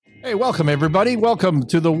Hey, welcome everybody. Welcome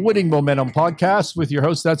to the Winning Momentum podcast with your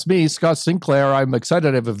host. That's me, Scott Sinclair. I'm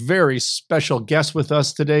excited to have a very special guest with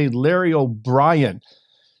us today, Larry O'Brien,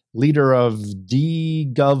 leader of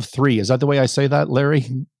DGov3. Is that the way I say that, Larry?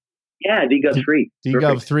 Yeah, DGov3.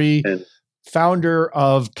 DGov3, founder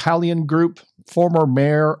of Calian Group, former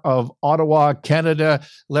mayor of Ottawa, Canada.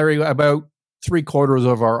 Larry, about 3/4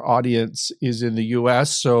 of our audience is in the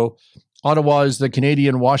U.S., so Ottawa is the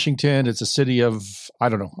Canadian Washington. It's a city of, I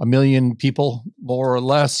don't know, 1 million people, more or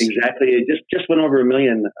less. Exactly. It just went over 1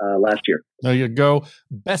 million last year. There you go.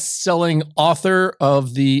 Best-selling author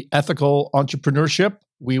of The Ethical Entrepreneurship.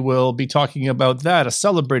 We will be talking about that. A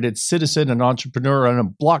celebrated citizen, an entrepreneur, and a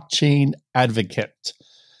blockchain advocate.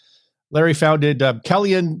 Larry founded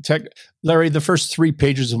Calian Tech. Larry, the first 3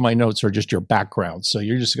 pages of my notes are just your background, so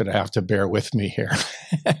you're just going to have to bear with me here.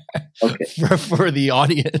 Okay. for the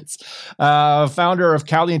audience. Founder of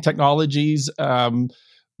Calian Technologies,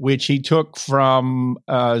 which he took from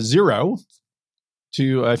zero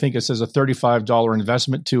to, I think it says, a $35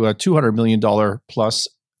 investment to a $200 million plus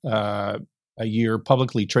a year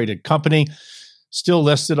publicly traded company, still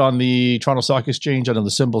listed on the Toronto Stock Exchange under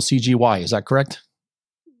the symbol CGY. Is that correct?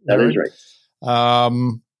 That is right.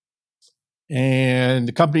 And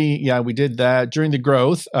the company, we did that during the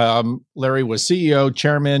growth. Larry was CEO,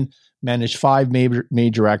 chairman, managed 5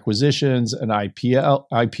 major acquisitions, an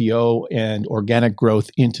IPO, and organic growth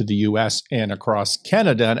into the U.S. and across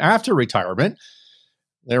Canada. And after retirement,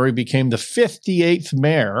 Larry became the 58th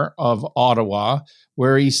mayor of Ottawa,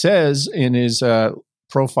 where he says in his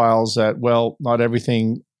profiles that, well, not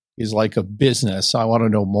everything is like a business. I want to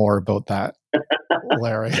know more about that,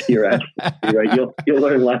 Larry. You're absolutely right. You'll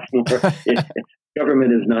learn lots more.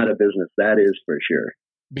 Government is not a business. That is for sure.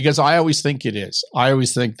 Because I always think it is. I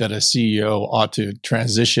always think that a CEO ought to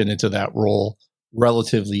transition into that role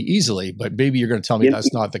relatively easily. But maybe you're going to tell me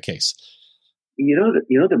that's not the case. You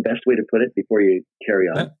know the best way to put it before you carry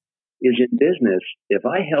on is in business. If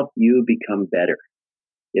I help you become better,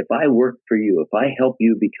 if I work for you, if I help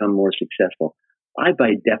you become more successful, I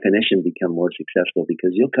by definition become more successful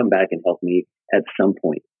because you'll come back and help me at some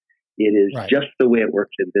point. It is just the way it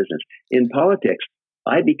works in business. In politics,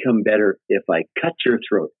 I become better if I cut your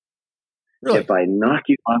throat, if I knock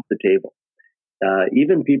you off the table.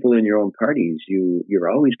 Even people in your own parties, you're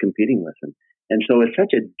always competing with them. And so it's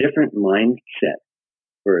such a different mindset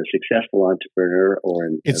for a successful entrepreneur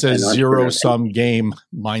it's a zero-sum game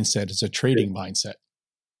mindset. It's a trading mindset.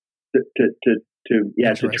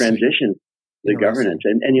 To transition the governance.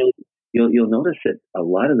 And you'll notice that a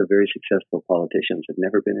lot of the very successful politicians have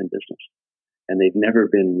never been in business. And they've never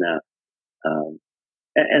been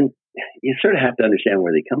and you sort of have to understand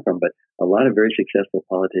where they come from, but a lot of very successful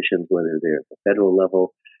politicians, whether they're at the federal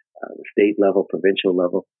level, the state level, provincial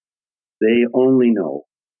level, they only know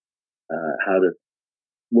how to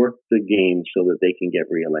work the game so that they can get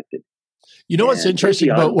reelected. You know what's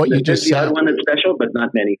interesting about what you just said? The one that's special, but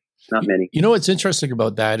not many. Not many. You know what's interesting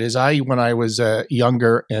about that is when I was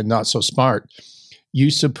younger and not so smart,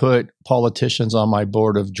 used to put politicians on my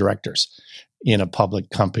board of directors in a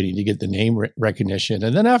public company to get the name recognition.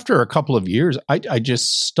 And then after a couple of years, I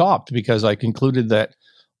just stopped because I concluded that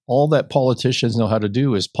all that politicians know how to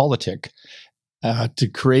do is politic, to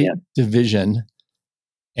create division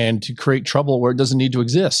and to create trouble where it doesn't need to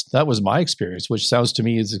exist. That was my experience, which sounds to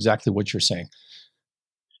me is exactly what you're saying.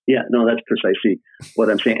 Yeah, no, that's precisely what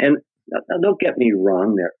I'm saying. And don't get me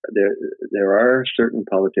wrong, there are certain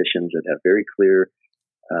politicians that have very clear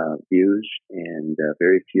views and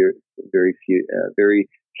very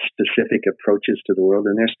specific approaches to the world,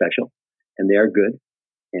 and they're special and they are good.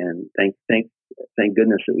 And thank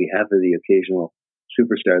goodness that we have the occasional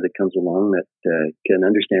superstar that comes along that can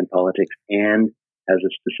understand politics and has a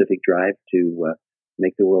specific drive to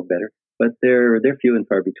make the world better. But they're few and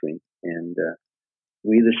far between, and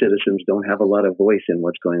we the citizens don't have a lot of voice in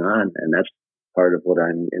what's going on, and that's part of what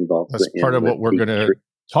I'm involved with. That's part of what we're going to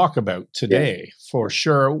talk about today, for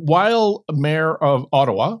sure. While mayor of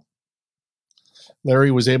Ottawa,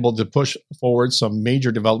 Larry was able to push forward some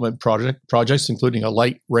major development projects, including a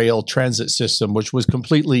light rail transit system, which was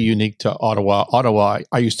completely unique to Ottawa. Ottawa,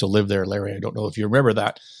 I used to live there, Larry. I don't know if you remember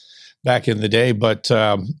that back in the day, but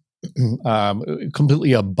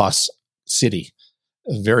completely a bus city,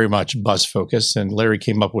 very much bus focused. And Larry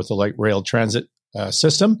came up with the light rail transit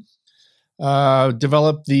system.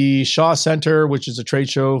 Developed the Shaw Center, which is a trade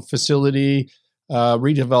show facility,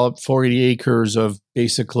 redeveloped 40 acres of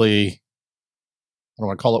basically, I don't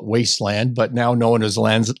want to call it wasteland, but now known as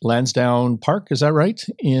Lansdowne Park. Is that right?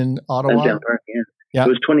 In Ottawa? Lansdowne Park, yeah. It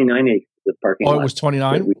was 29 acres of parking lot. Oh, it was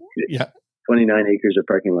 29? Yeah. 29 acres of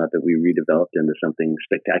parking lot that we redeveloped into something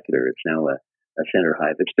spectacular. It's now a center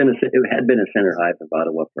hive. It had been a center hive of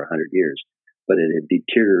Ottawa for 100 years, but it had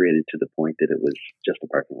deteriorated to the point that it was just a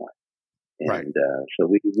parking lot. And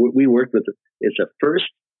so we worked with, it's a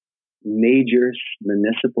first major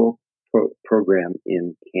municipal program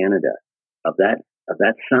in Canada of that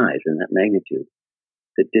size and that magnitude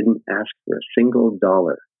that didn't ask for a single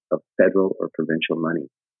dollar of federal or provincial money.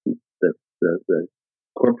 The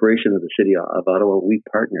corporation of the city of Ottawa, we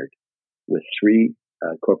partnered with 3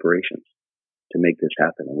 corporations to make this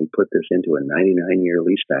happen, and we put this into a 99-year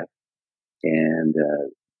leaseback. And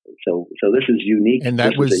so this is unique. And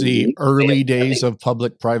that was the early days of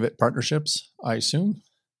public-private partnerships, I assume?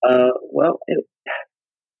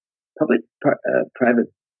 Public-private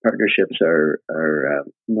partnerships are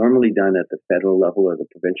normally done at the federal level or the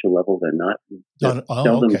provincial level. They're not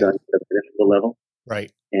seldom done at the municipal level.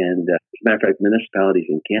 Right. And as a matter of fact, municipalities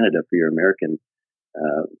in Canada, for your American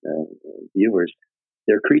viewers,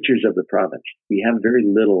 they're creatures of the province. We have very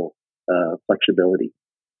little flexibility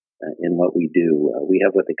in what we do. We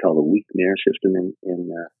have what they call the weak mayor system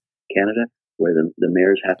in Canada, where the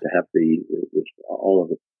mayors have to have all of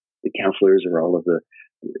the councillors or all of the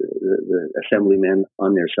assemblymen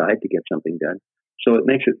on their side to get something done. So it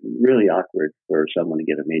makes it really awkward for someone to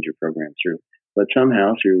get a major program through. But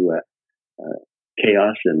somehow through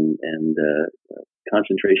chaos and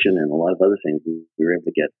concentration and a lot of other things, we were able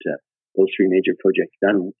to get those 3 major projects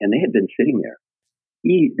done. And they had been sitting there.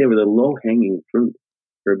 They were the low-hanging fruit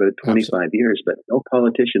for about 25 years, but no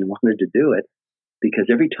politician wanted to do it because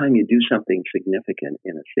every time you do something significant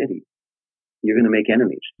in a city, you're going to make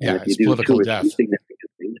enemies. Yeah, and if you do 2 or 3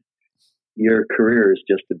 significant things, your career is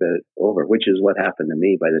just about over, which is what happened to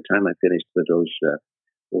me. By the time I finished with those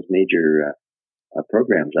major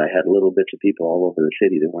programs, I had little bits of people all over the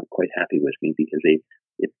city that weren't quite happy with me because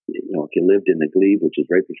if you lived in the Glebe, which is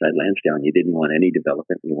right beside Lansdowne, you didn't want any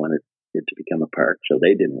development. You wanted it to become a park, so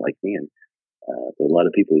they didn't like me. And there were a lot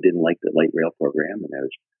of people who didn't like the light rail program, and there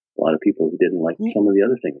was a lot of people who didn't like some of the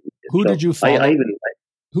other things. Who did you follow?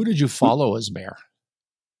 Who did you follow as mayor?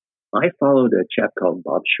 I followed a chap called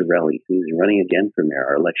Bob Chiarelli, who's running again for mayor.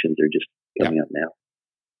 Our elections are just coming up now.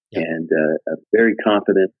 Yeah. And a very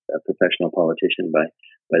confident professional politician by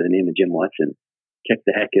the name of Jim Watson kicked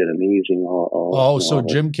the heck out of me using all. So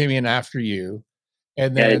Jim came in after you,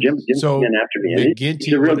 and then Jim came in after me.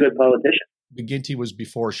 He's a real good politician. McGuinty was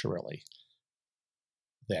before Chiarelli.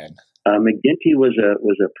 Then McGuinty was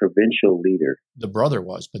a provincial leader. The brother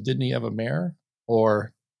was, but didn't he have a mayor?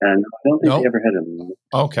 Or and I don't think he ever had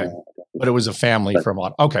a. Okay, but it was a family from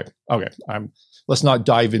Ottawa. Okay. Let's not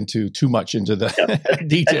dive into too much into the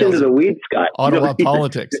details. Into the weeds, Scott. Ottawa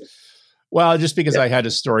politics. Well, just because I had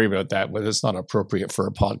a story about that, but it's not appropriate for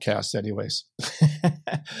a podcast, anyways.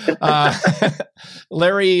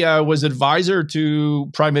 Larry was advisor to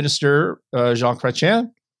Prime Minister Jean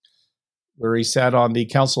Chrétien, where he sat on the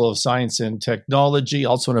Council of Science and Technology,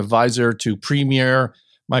 also an advisor to Premier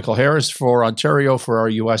Michael Harris for Ontario. For our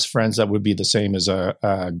U.S. friends, that would be the same as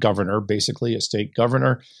a governor, basically, a state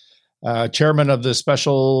governor. Chairman of the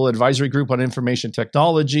Special Advisory Group on Information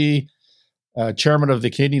Technology, chairman of the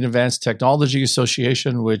Canadian Advanced Technology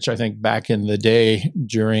Association, which I think back in the day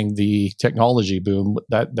during the technology boom,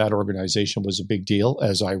 that organization was a big deal,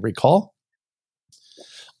 as I recall.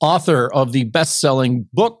 Author of the best-selling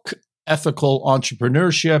book, Ethical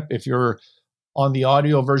Entrepreneurship. If you're on the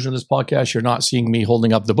audio version of this podcast, you're not seeing me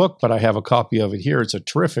holding up the book, but I have a copy of it here. It's a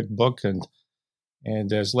terrific book,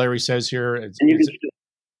 and as Larry says here,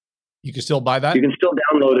 you can still buy that. You can still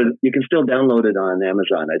download it. You can still download it on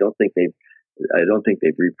Amazon. I don't think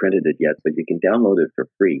they've reprinted it yet, but you can download it for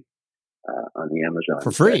free on the Amazon.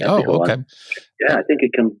 For free? Oh, okay. Yeah, I think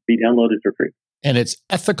it can be downloaded for free. And it's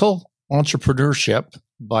Ethical Entrepreneurship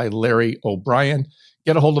by Larry O'Brien.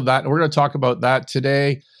 Get a hold of that. And we're going to talk about that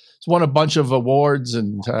today. It's won a bunch of awards,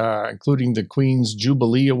 and including the Queen's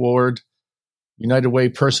Jubilee Award, United Way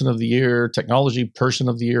Person of the Year, Technology Person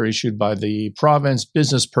of the Year issued by the province,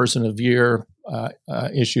 Business Person of the Year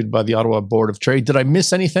issued by the Ottawa Board of Trade. Did I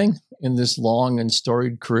miss anything in this long and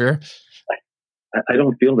storied career? I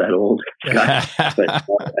don't feel that old, Scott, but I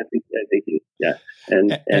think yeah.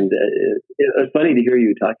 And it's funny to hear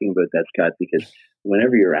you talking about that, Scott, because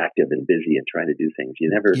whenever you're active and busy and trying to do things,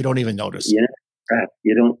 you don't even notice. You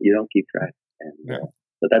don't keep track. And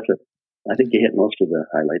but I think you hit most of the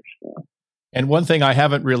highlights. And one thing I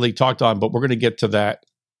haven't really talked on, but we're going to get to that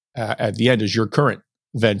at the end, is your current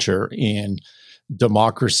venture in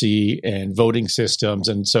democracy and voting systems.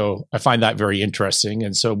 And so I find that very interesting.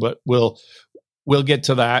 And so, but we'll get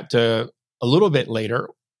to that a little bit later.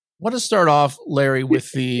 want to start off, Larry,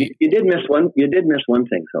 with the. You did miss one. You did miss one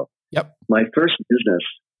thing, though. Yep. My first business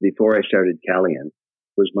before I started Calian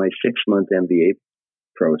was my 6-month MBA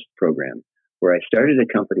program, where I started a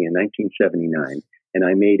company in 1979, and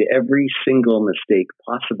I made every single mistake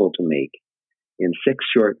possible to make in 6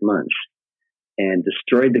 short months, and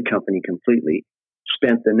destroyed the company completely.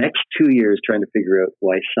 Spent the next 2 years trying to figure out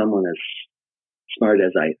why someone as smart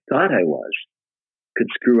as I thought I was could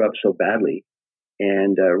screw up so badly,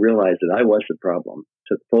 and realized that I was the problem.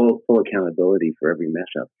 Took full accountability for every mess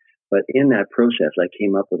up. But in that process, I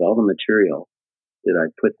came up with all the material that I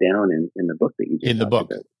put down in the book that you just in the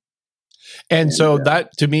book. About. And so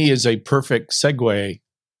that to me is a perfect segue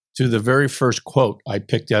to the very first quote I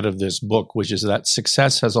picked out of this book, which is that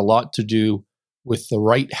success has a lot to do with the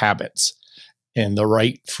right habits and the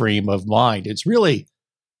right frame of mind. It's really,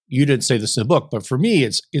 you didn't say this in the book, but for me,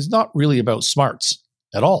 it's not really about smarts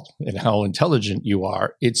at all and how intelligent you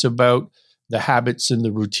are. It's about the habits and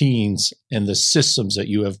the routines and the systems that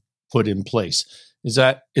you have put in place. Is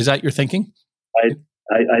that your thinking?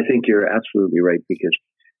 I think you're absolutely right, because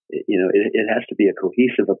it has to be a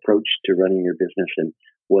cohesive approach to running your business. And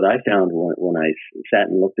what I found when I sat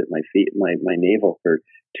and looked at my navel for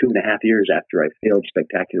 2.5 years after I failed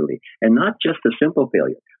spectacularly, and not just a simple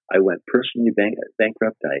failure. I went personally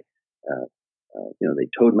bankrupt. They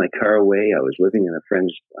towed my car away. I was living on a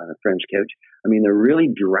friend's couch. I mean, the really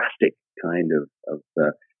drastic kind of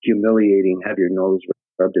humiliating, have your nose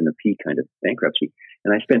rubbed in the pee kind of bankruptcy.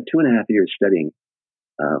 And I spent 2.5 years studying,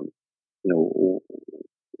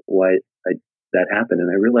 why that happened.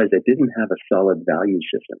 And I realized I didn't have a solid value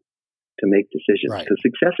system to make decisions. Right. Because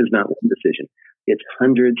success is not one decision. It's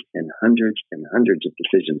hundreds and hundreds and hundreds of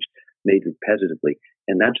decisions made repetitively.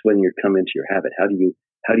 And that's when you come into your habit. How do you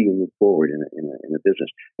move forward in a business?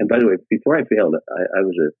 And by the way, before I failed, I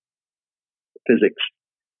was a physics,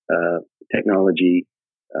 technology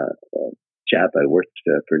chap. I worked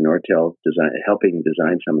for Nortel, helping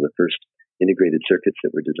design some of the first integrated circuits that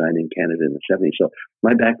were designed in Canada in the 70s. So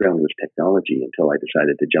my background was technology until I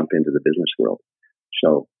decided to jump into the business world.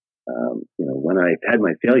 So, when I had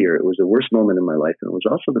my failure, it was the worst moment in my life, and it was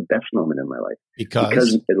also the best moment in my life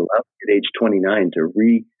because it allowed me at age 29 to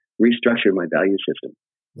restructure my value system,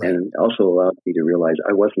 right. And also allowed me to realize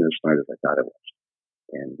I wasn't as smart as I thought I was.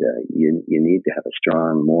 And you need to have a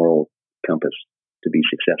strong moral compass to be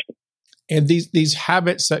successful. And these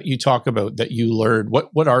habits that you talk about that you learned,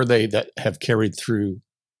 what are they that have carried through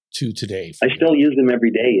to today? I still use them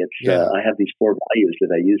every day. I have these 4 values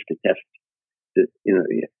that I use to test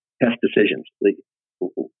decisions. Like,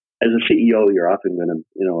 as a CEO, you're often going to,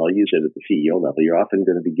 I'll use it at the CEO level. You're often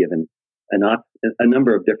going to be given a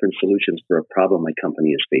number of different solutions for a problem a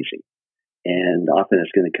company is facing, and often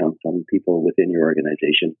it's going to come from people within your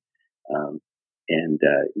organization.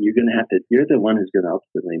 You're the one who's going to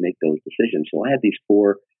ultimately make those decisions. So I had these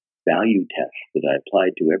 4 value tests that I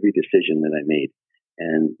applied to every decision that I made.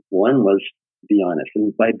 And one was be honest.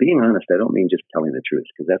 And by being honest, I don't mean just telling the truth,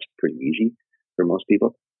 because that's pretty easy for most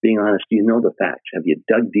people. Being honest, do you know the facts? Have you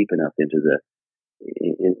dug deep enough into the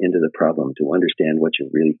problem to understand what you're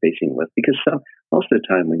really facing with? Because most of the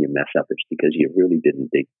time when you mess up, it's because you really didn't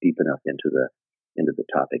dig deep enough into the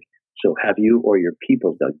topic. So have you or your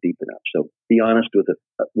people dug deep enough? So be honest with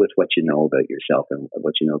what you know about yourself and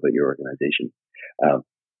what you know about your organization.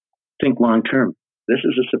 Think long term. This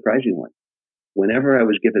is a surprising one. Whenever I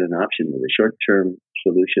was given an option with a short-term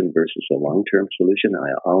solution versus a long-term solution,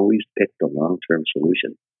 I always picked the long-term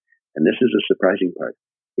solution. And this is a surprising part.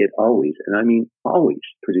 It always, and I mean always,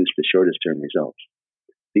 produced the shortest-term results,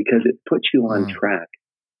 because it puts you on track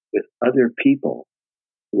with other people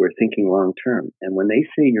who are thinking long-term. And when they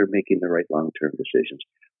say you're making the right long-term decisions,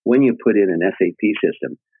 when you put in an SAP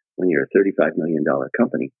system, when you're a $35 million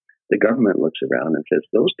company, the government looks around and says,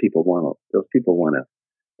 those people want to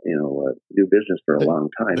do business for a long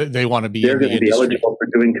time. They want to be. They're going to be eligible for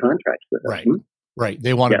doing contracts with us. Right. Right.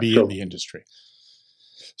 They want to be in the industry.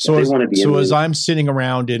 So as I'm sitting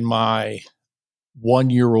around in my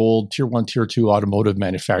 1-year-old tier 1, tier 2 automotive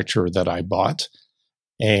manufacturer that I bought,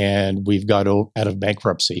 and we've got out of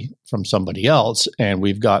bankruptcy from somebody else, and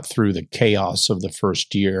we've got through the chaos of the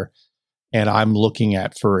first year, and I'm looking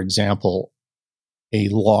at, for example, a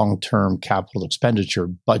long-term capital expenditure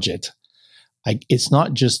budget. It's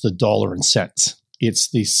not just the dollar and cents. It's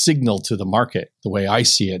the signal to the market, the way I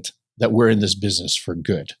see it, that we're in this business for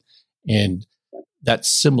good. And that's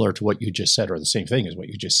similar to what you just said, or the same thing as what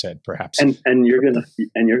you just said, perhaps. And you're gonna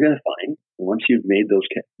find, once you've made those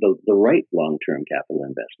the right long-term capital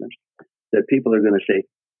investments, that people are going to say,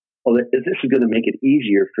 "Oh, this is going to make it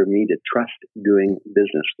easier for me to trust doing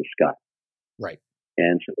business with Scott." Right.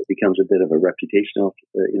 And so it becomes a bit of a reputational,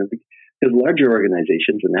 because larger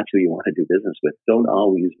organizations, and that's who you want to do business with, don't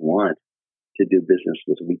always want to do business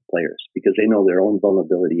with weak players because they know their own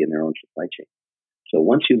vulnerability in their own supply chain. So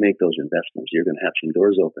once you make those investments, you're going to have some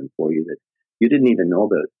doors open for you that you didn't even know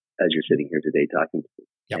about as you're sitting here today talking to me.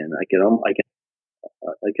 Yep. And I can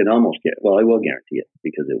almost I will guarantee it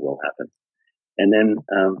because it will happen. And then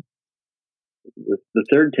the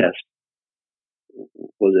third test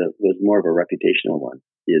was more of a reputational one.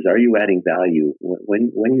 Is, are you adding value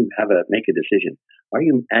when you make a decision? Are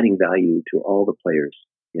you adding value to all the players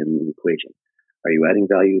in the equation? Are you adding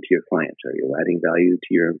value to your clients? Are you adding value to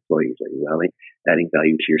your employees? Are you adding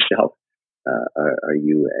value to yourself? Are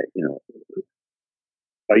you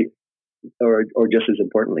just as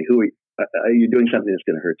importantly, are you doing something that's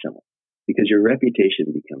going to hurt someone? Because your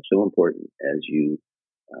reputation becomes so important as you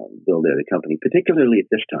build out a company, particularly at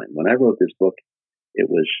this time. When I wrote this book, it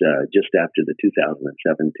was just after the 2007,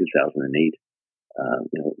 2008,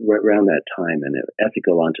 right around that time. And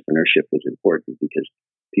ethical entrepreneurship was important because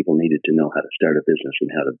people needed to know how to start a business and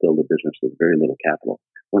how to build a business with very little capital.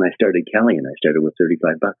 When I started Calian, I started with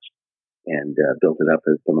 $35 and built it up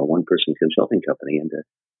from a one-person consulting company into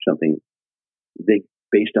something big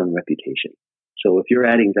based on reputation. So if you're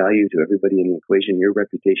adding value to everybody in the equation, your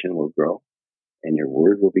reputation will grow and your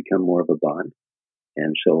word will become more of a bond.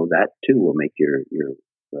 And so that too will make your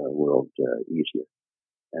world easier.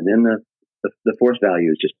 And then the fourth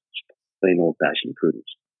value is just plain old-fashioned prudence.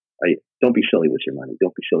 Don't be silly with your money.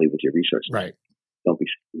 Don't be silly with your resources. Right. Don't be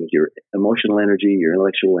silly with your emotional energy, your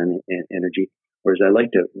intellectual energy. Or as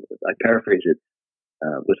I paraphrase it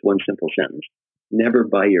with one simple sentence: never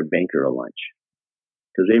buy your banker a lunch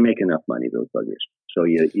because they make enough money, those buggers. So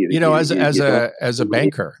as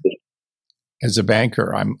a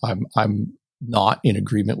banker, I'm not in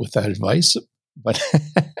agreement with that advice, but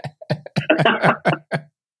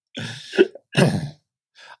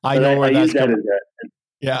I know where that's coming.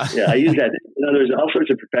 Yeah, I use that. There's all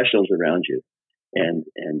sorts of professionals around you, and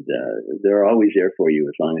they're always there for you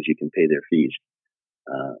as long as you can pay their fees.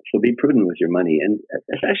 So be prudent with your money, and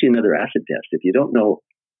that's actually another acid test. If you don't know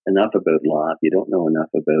enough about law, if you don't know enough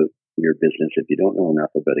about your business, if you don't know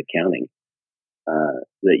enough about accounting,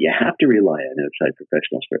 that you have to rely on outside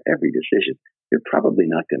professionals for every decision, you're probably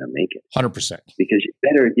not going to make it. 100%. Because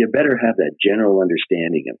you better have that general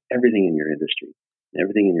understanding of everything in your industry, and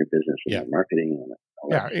everything in your business, and your marketing, and all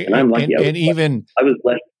that. And I'm lucky. I was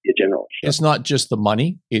blessed to be a generalist. So. It's not just the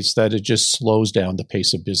money; it's that it just slows down the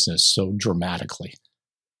pace of business so dramatically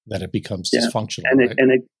that it becomes dysfunctional.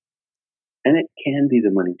 And it can be the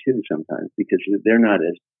money too sometimes because they're not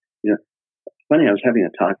as funny. I was having a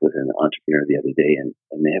talk with an entrepreneur the other day, and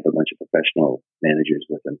they have a bunch of professional managers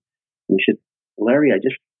with them. And he said, "Larry,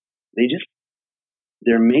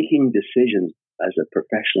 they're making decisions as a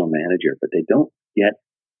professional manager, but they don't get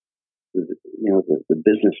the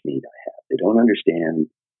business need I have. They don't understand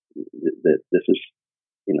that this is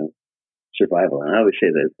survival." And I always say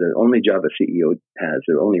that the only job a CEO has,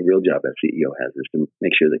 the only real job a CEO has, is to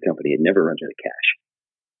make sure the company never runs out of cash.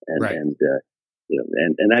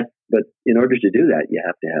 But in order to do that, you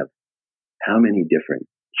have to have how many different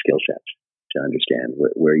skill sets to understand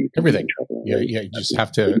where you can everything. Be in trouble. You just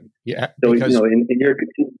have to. Yeah. So in your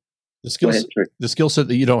the skill set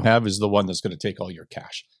that you don't have is the one that's going to take all your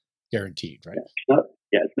cash, guaranteed, right?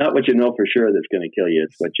 It's not what you know for sure that's going to kill you.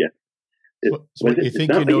 It's what you. What you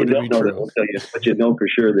think you know to be true. Will tell you what you know for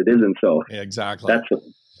sure that isn't so. Yeah, exactly. That's what.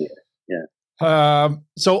 Yeah.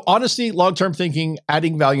 So honesty, long-term thinking,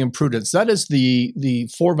 adding value, and prudence. That is the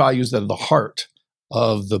four values that are the heart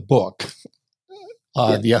of the book,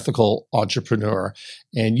 The Ethical Entrepreneur.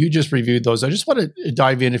 And you just reviewed those. I just want to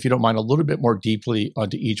dive in, if you don't mind, a little bit more deeply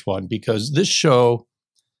onto each one, because this show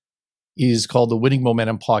is called the Winning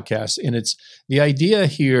Momentum Podcast. And it's the idea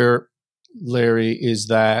here, Larry, is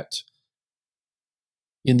that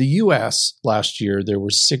in the US last year, there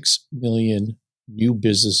were 6 million new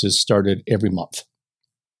businesses started every month,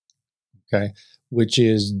 okay, which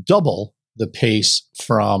is double the pace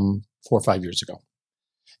from 4 or 5 years ago.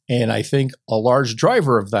 And I think a large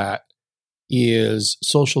driver of that is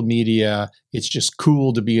social media. It's just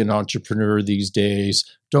cool to be an entrepreneur these days.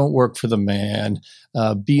 Don't work for the man.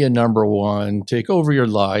 Be a number one. Take over your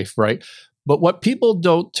life, right? But what people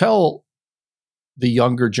don't tell the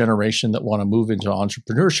younger generation that want to move into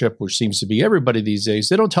entrepreneurship, which seems to be everybody these days,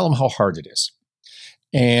 they don't tell them how hard it is.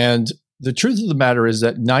 And the truth of the matter is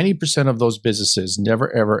that 90% of those businesses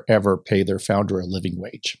never, ever, ever pay their founder a living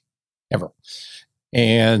wage, ever.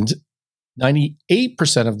 And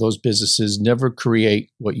 98% of those businesses never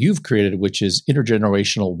create what you've created, which is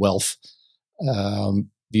intergenerational wealth,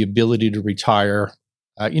 the ability to retire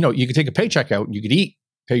You could take a paycheck out and you could eat,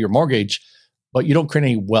 pay your mortgage, but you don't create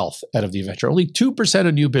any wealth out of the adventure. Only 2%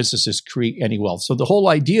 of new businesses create any wealth. So the whole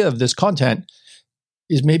idea of this content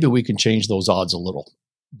is maybe we can change those odds a little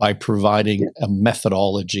by providing a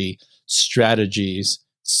methodology, strategies,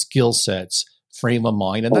 skill sets, frame of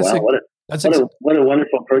mind. And what a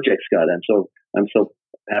wonderful project, Scott. I'm so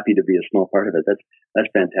happy to be a small part of it. That's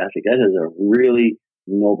fantastic. That is a really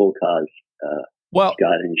noble cause, Scott,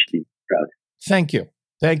 and you should be proud. Thank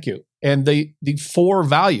you. And the 4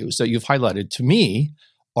 values that you've highlighted to me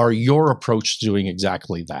are your approach to doing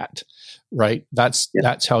exactly that, right? That's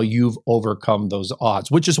how you've overcome those odds,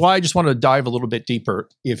 which is why I just want to dive a little bit deeper,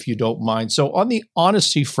 if you don't mind. So on the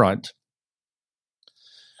honesty front,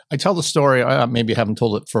 I tell the story, I maybe haven't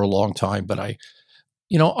told it for a long time, but I'm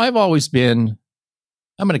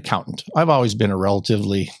an accountant. I've always been a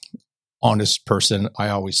relatively honest person, I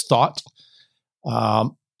always thought.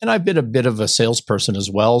 And I've been a bit of a salesperson as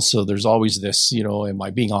well. So there's always this, am I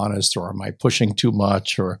being honest, or am I pushing too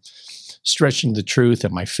much, or stretching the truth?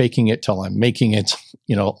 Am I faking it till I'm making it?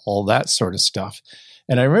 All that sort of stuff.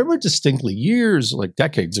 And I remember distinctly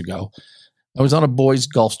decades ago, I was on a boys'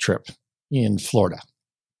 golf trip in Florida,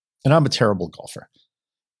 and I'm a terrible golfer.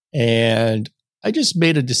 And I just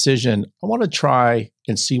made a decision. I want to try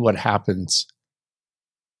and see what happens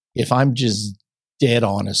if I'm just dead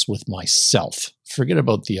honest with myself. Forget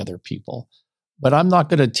about the other people. But I'm not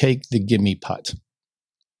going to take the gimme putt.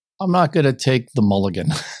 I'm not going to take the mulligan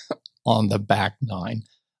on the back 9.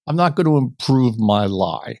 I'm not going to improve my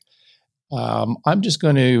lie. I'm just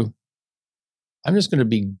going to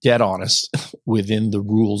be dead honest within the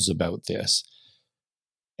rules about this.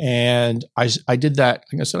 And I did that.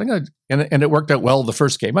 I said, and it worked out well the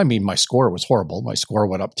first game. I mean, my score was horrible. My score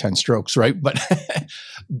went up 10 strokes, right? But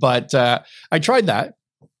I tried that.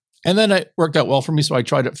 And then it worked out well for me. So I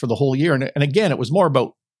tried it for the whole year. And again, it was more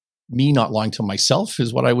about me not lying to myself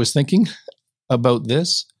is what I was thinking about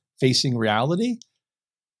this, facing reality.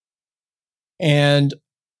 And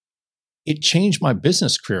it changed my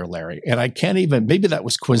business career, Larry. And I can't even, maybe that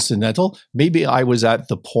was coincidental. Maybe I was at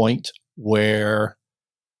the point where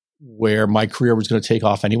my career was going to take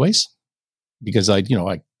off anyways, because I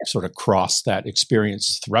sort of crossed that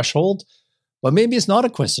experience threshold. But maybe it's not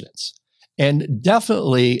a coincidence. And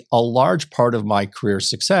definitely a large part of my career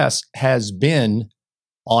success has been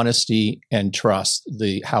honesty and trust,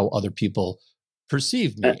 how other people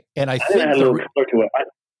perceive me. And I think I'm going to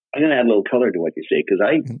add a little color to what you say, because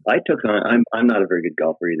I took on. I'm not a very good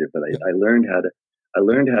golfer either, but I learned how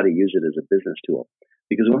to use it as a business tool.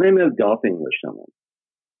 Because when I'm out golfing with someone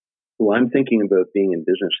who I'm thinking about being in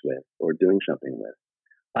business with or doing something with,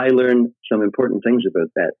 I learn some important things about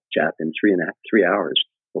that chap in 3 hours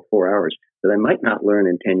or 4 hours that I might not learn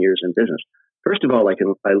in 10 years in business. First of all,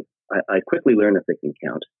 I quickly learn if they can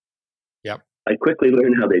count. Yep. I quickly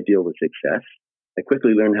learn how they deal with success. I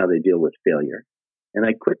quickly learn how they deal with failure. And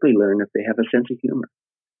I quickly learn if they have a sense of humor.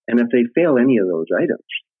 And if they fail any of those items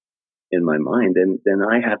in my mind, then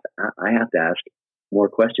I have to ask more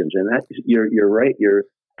questions. And that you're right. You're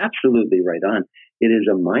absolutely right on. It is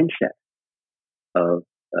a mindset of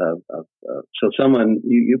so someone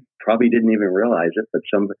you probably didn't even realize it, but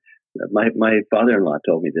my father-in-law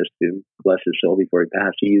told me this, to bless his soul, before he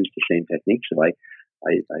passed. He used the same technique, so I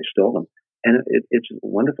stole them, and it's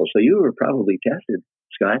wonderful. So you were probably tested,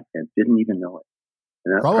 Scott, and didn't even know it,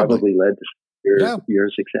 and that probably led to your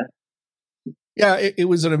success. Yeah, it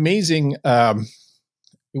was an amazing an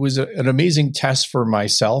amazing test for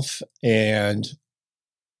myself, and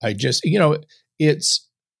I just it's.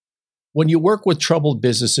 When you work with troubled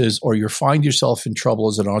businesses, or you find yourself in trouble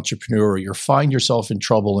as an entrepreneur, or you find yourself in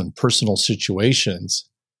trouble in personal situations,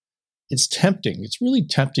 it's tempting. It's really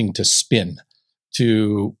tempting to spin,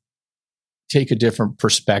 to take a different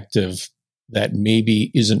perspective that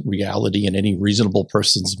maybe isn't reality in any reasonable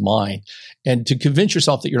person's mind, and to convince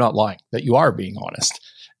yourself that you're not lying, that you are being honest.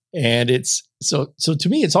 And it's so to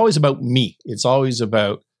me, it's always about me. It's always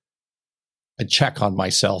about a check on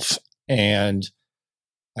myself. And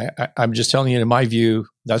I'm just telling you, in my view,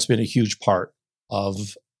 that's been a huge part of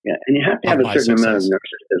and you have to have a certain amount of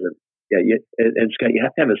narcissism. And Scott, you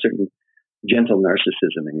have to have a certain gentle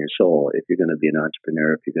narcissism in your soul if you're going to be an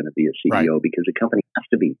entrepreneur, if you're going to be a CEO, right? Because the company has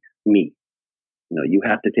to be me. You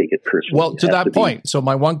have to take it personally. Well, to that point, so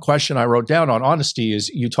my one question I wrote down on honesty is,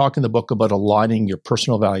 you talk in the book about aligning your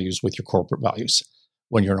personal values with your corporate values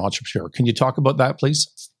when you're an entrepreneur. Can you talk about that, please?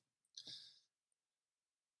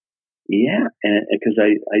 Yeah, and because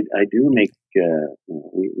I do make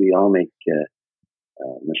we all make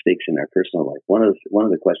mistakes in our personal life. One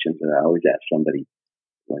of the questions that I always ask somebody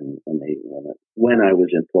when I was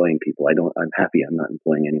employing people. I'm happy I'm not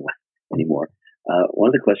employing anyone anymore. One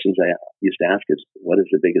of the questions I used to ask is, what is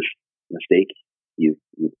the biggest mistake you've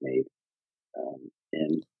made?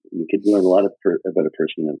 And you could learn a lot about a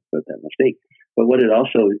person about that mistake. But what it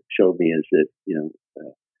also showed me is that,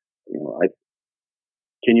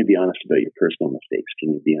 can you be honest about your personal mistakes?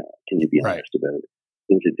 Can you be honest about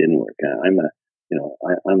things that didn't work? I'm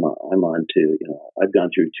on to, I've gone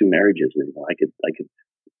through 2 marriages, and I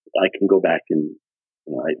can go back and,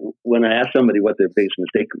 when I ask somebody what their biggest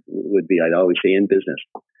mistake would be, I'd always say in business.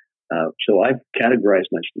 So I've categorized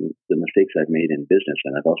the mistakes I've made in business,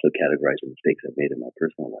 and I've also categorized the mistakes I've made in my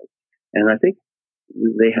personal life. And I think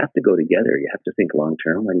they have to go together. You have to think long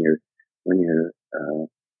term when you're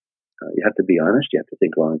you have to be honest. You have to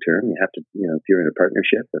think long term. You have to, if you're in a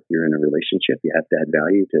partnership, if you're in a relationship, you have to add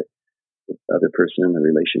value to the other person in the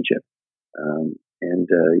relationship.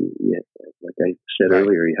 Like I said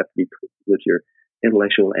earlier, you have to be with your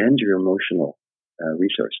intellectual and your emotional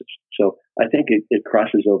resources. So I think it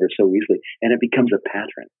crosses over so easily, and it becomes a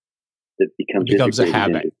pattern. It becomes a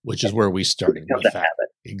habit, which is where we started with that. Habit.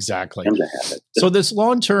 Exactly. It becomes a habit. So this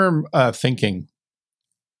long-term thinking,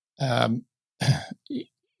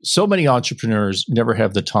 so many entrepreneurs never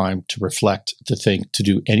have the time to reflect, to think, to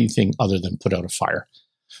do anything other than put out a fire,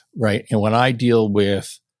 right? And when I deal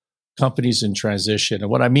with companies in transition, and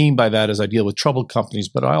what I mean by that is I deal with troubled companies,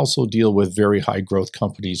 but I also deal with very high growth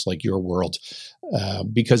companies like your world,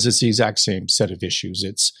 because it's the exact same set of issues.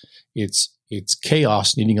 It's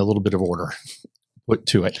chaos needing a little bit of order put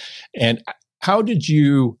to it. And how did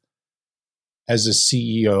you, as a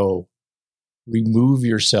CEO, remove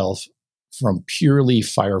yourself from purely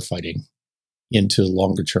firefighting into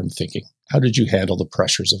longer term thinking? How did you handle the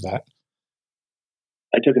pressures of that?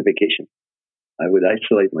 I took a vacation. I would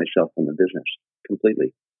isolate myself from the business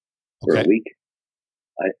completely for a week.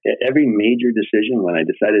 Every major decision, when I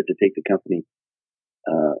decided to take the company,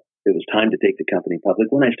 it was time to take the company public.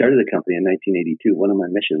 When I started the company in 1982, one of my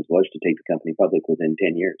missions was to take the company public within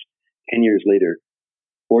 10 years. 10 years later,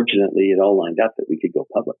 fortunately, it all lined up that we could go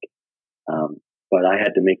public. But I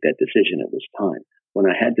had to make that decision. It was time. When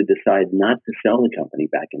I had to decide not to sell the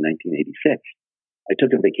company back in 1986, I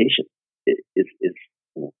took a vacation.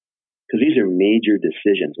 Because these are major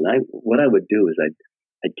decisions. And what I would do is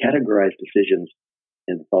I'd categorize decisions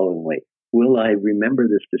in the following way. Will I remember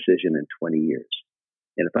this decision in 20 years?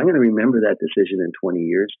 And if I'm going to remember that decision in 20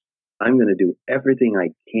 years, I'm going to do everything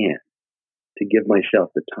I can to give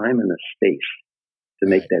myself the time and the space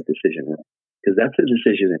to make that decision. Because that's a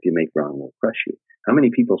decision, if you make wrong, will crush you. How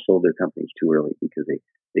many people sold their companies too early because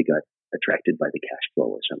they got attracted by the cash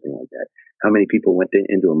flow or something like that? How many people went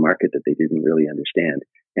into a market that they didn't really understand,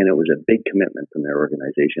 and it was a big commitment from their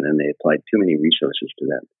organization, and they applied too many resources to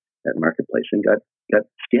that marketplace and got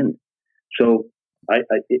skinned? So I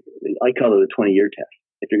call it a 20-year test.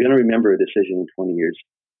 If you're going to remember a decision in 20 years,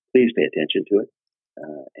 please pay attention to it,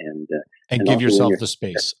 and give yourself the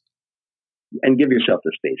space. And give yourself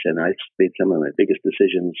the space. And I made some of my biggest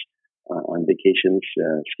decisions on vacations,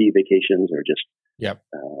 ski vacations, or just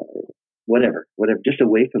whatever, just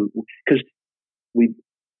away from, because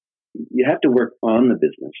you have to work on the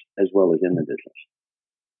business as well as in the business.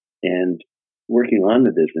 And working on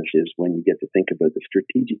the business is when you get to think about the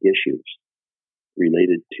strategic issues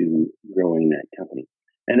related to growing that company.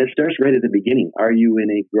 And it starts right at the beginning. Are you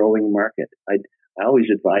in a growing market? I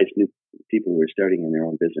always advise new people who are starting in their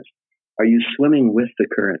own business. Are you swimming with the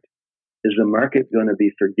current? Is the market going to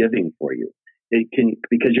be forgiving for you?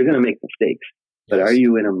 Because you're going to make mistakes. But are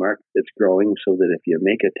you in a market that's growing so that if you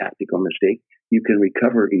make a tactical mistake, you can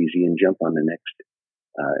recover easy and jump on the next?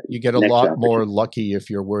 You get a lot more lucky if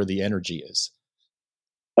you're where the energy is.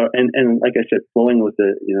 And like I said, flowing with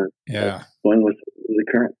flowing with the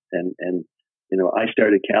current. And I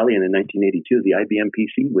started Calian in 1982. The IBM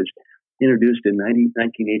PC was introduced in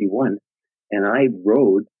 1981. And I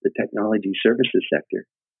rode the technology services sector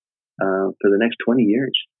for the next 20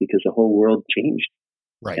 years because the whole world changed.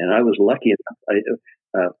 Right. And I was lucky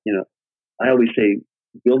enough. I always say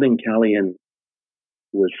building Calian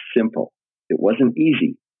was simple. It wasn't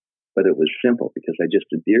easy, but it was simple because I just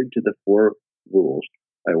adhered to the 4 rules.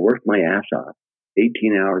 I worked my ass off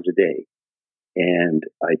 18 hours a day. And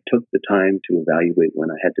I took the time to evaluate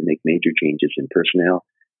when I had to make major changes in personnel,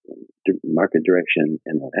 market direction,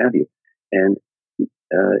 and what have you. And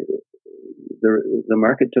the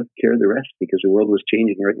market took care of the rest because the world was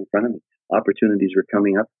changing right in front of me. Opportunities were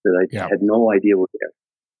coming up that I had no idea were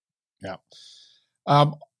there. Yeah.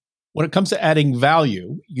 When it comes to adding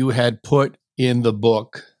value, you had put in the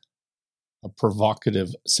book a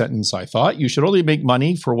provocative sentence, I thought. You should only make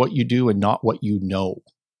money for what you do and not what you know.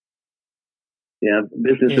 Yeah,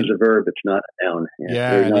 business is a verb. It's not a noun.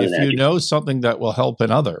 Yeah, and if you know something that will help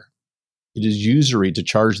another, it is usury to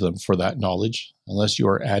charge them for that knowledge unless you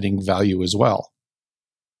are adding value as well.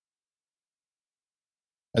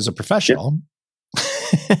 As a professional,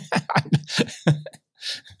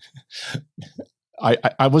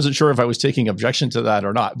 I wasn't sure if I was taking objection to that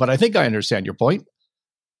or not, but I think I understand your point.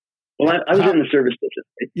 Well, I was in the service business.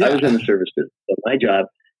 Yeah. I was in the service business. So my job,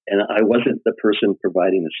 and I wasn't the person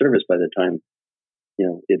providing the service by the time,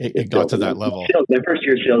 it got to that level. My first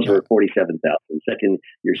year sales were 47,000. Second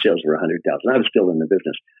year sales were 100,000. I was still in the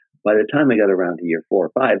business. By the time I got around to year 4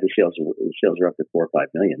 or 5, the sales were up to 4 or 5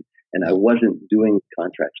 million, and I wasn't doing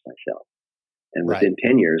contracts myself. And within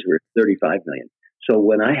 10 years, we were 35 million. So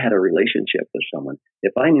when I had a relationship with someone,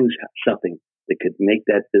 if I knew something that could make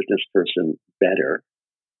that business person better,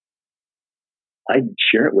 I'd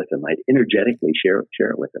share it with them. I'd energetically share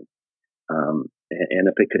it with them. And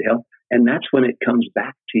if it could help, and that's when it comes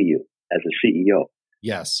back to you as a CEO.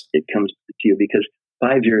 Yes, it comes to you because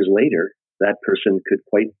 5 years later, that person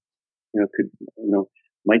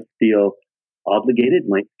might feel obligated,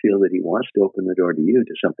 might feel that he wants to open the door to you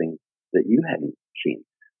to something that you hadn't seen.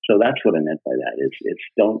 So that's what I meant by that. It's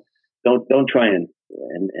don't try and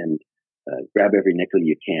grab every nickel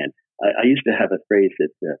you can. I used to have a phrase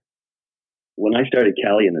that when I started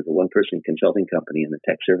Calian as a one-person consulting company in the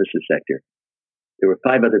tech services sector, there were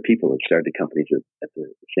 5 other people that started companies at the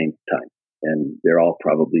same time, and they're all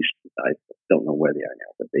probably, I don't know where they are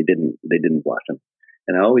now, but they didn't blossom.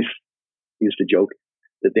 And I always used to joke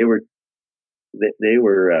that they were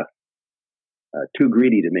too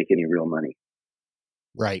greedy to make any real money.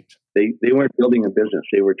 Right. They weren't building a business.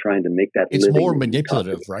 They were trying to make that. It's more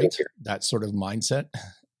manipulative, right? That sort of mindset.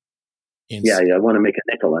 I want to make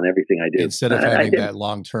a nickel on everything I do. Instead of having that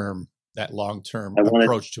long-term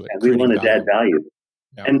approach to it. We wanted to add value.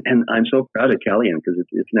 Yeah. And I'm so proud of Calian because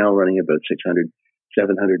it's now running about $600,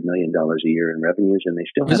 $700 million a year in revenues, and they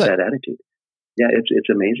still have that attitude. Yeah, it's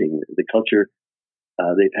amazing. The culture,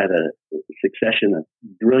 they've had a succession of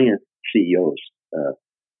brilliant CEOs.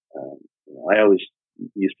 I always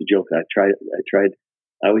used to joke that I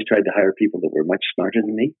always tried to hire people that were much smarter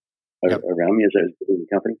than me around me as I was building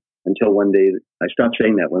the company. Until one day, I stopped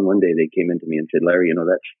saying that when one day they came into me and said, "Larry,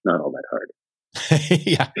 that's not all that hard."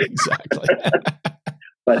 Yeah, exactly.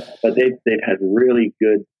 but they've had really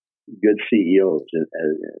good CEOs.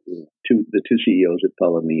 The two CEOs that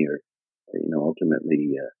followed me are,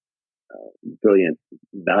 ultimately brilliant,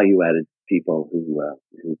 value-added people who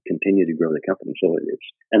continue to grow the company. So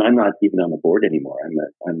and I'm not even on the board anymore.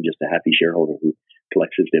 I'm just a happy shareholder who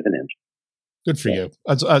collects his dividends. Good for you.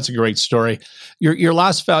 That's a great story. Your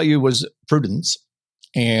last value was prudence,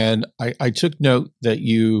 and I took note that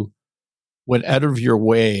you went out of your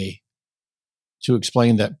way to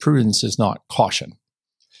explain that prudence is not caution.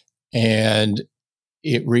 And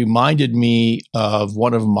it reminded me of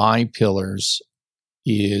one of my pillars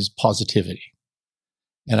is positivity.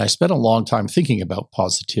 And I spent a long time thinking about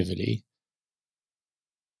positivity,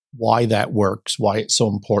 why that works, why it's so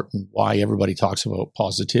important, why everybody talks about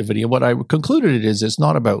positivity. And what I concluded it is, it's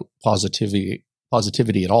not about positivity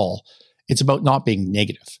at all. It's about not being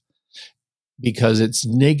negative, because it's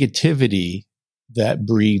negativity that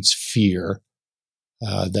breeds fear,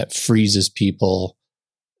 that freezes people,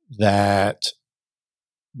 that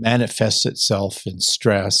manifests itself in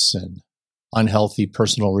stress and unhealthy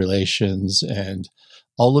personal relations and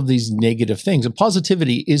all of these negative things. And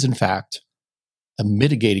positivity is, in fact, a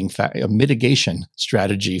mitigation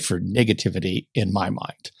strategy for negativity in my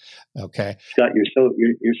mind. Okay, Scott,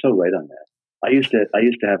 you're so right on that. I used to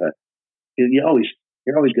have you're always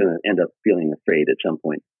going to end up feeling afraid at some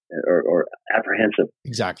point or apprehensive.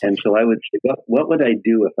 Exactly. And so I would say, what would I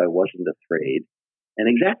do if I wasn't afraid? And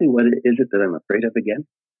exactly what is it that I'm afraid of again?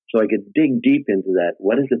 So I could dig deep into that.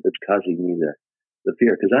 What is it that's causing me the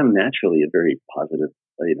fear? Because I'm naturally a very positive.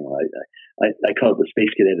 I call it the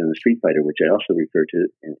space cadet and the street fighter, which I also refer to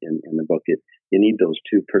in the book. You need those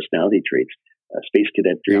two personality traits: a space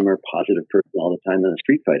cadet dreamer, positive person all the time, and a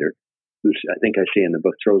street fighter, who I think I say in the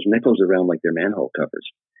book throws nickels around like they're manhole covers.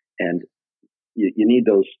 And you need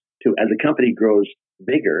those two. As a company grows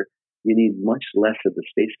bigger, you need much less of the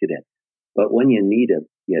space cadet. But when you need it,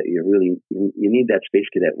 you need that space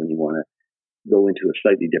cadet when you want to go into a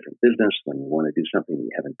slightly different business, when you want to do something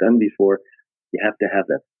you haven't done before. You have to have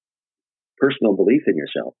that personal belief in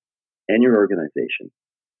yourself and your organization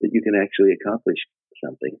that you can actually accomplish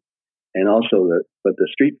something. And also, but the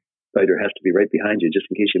street fighter has to be right behind you just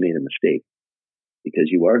in case you made a mistake, because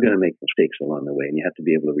you are going to make mistakes along the way, and you have to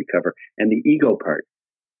be able to recover. And the ego part,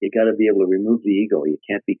 you got to be able to remove the ego. You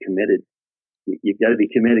can't be committed you've got to be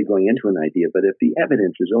committed going into an idea. But if the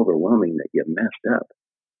evidence is overwhelming that you've messed up,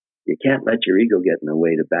 you can't let your ego get in the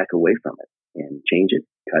way to back away from it and change it,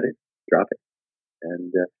 cut it, drop it.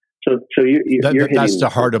 And so you're that's the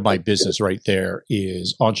heart of my business right there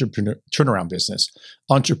is turnaround business.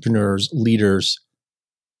 Entrepreneurs, leaders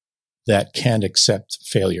that can't accept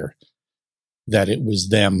failure, that it was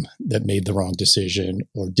them that made the wrong decision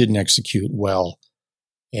or didn't execute well.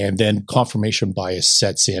 And then confirmation bias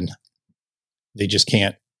sets in. They just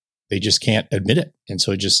can't admit it. And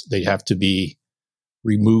so they have to be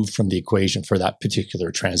removed from the equation for that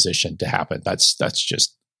particular transition to happen. That's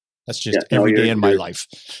just every day in my life.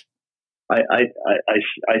 I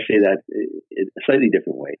say that in a slightly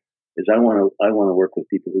different way. Is I want to work with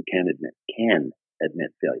people who can admit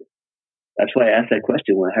failure. That's why I ask that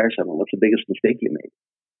question when I hire someone. What's the biggest mistake you made?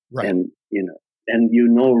 Right. And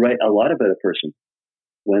right a lot about a person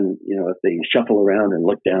when if they shuffle around and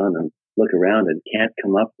look down and look around and can't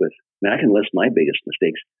come up with. I can list my biggest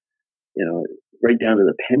mistakes, right down to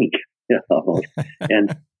the penny, almost.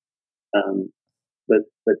 And but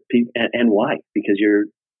people, and why? Because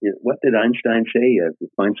what did Einstein say? You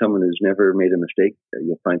find someone who's never made a mistake,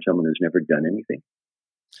 you'll find someone who's never done anything.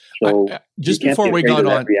 So just before we got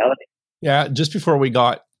on reality. Yeah, just before we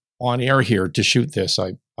got on air here to shoot this,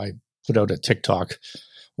 I put out a TikTok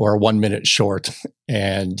or a 1 minute short,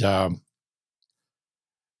 and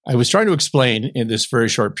I was trying to explain in this very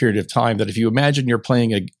short period of time that if you imagine you're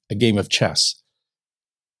playing a game of chess,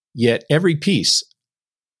 yet every piece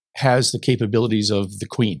has the capabilities of the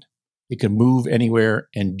queen. It can move anywhere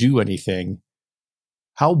and do anything.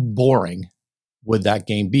 How boring would that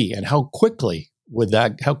game be? And how quick would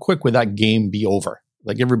that game be over?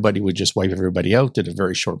 Like everybody would just wipe everybody out in a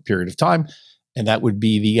very short period of time, and that would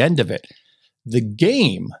be the end of it. The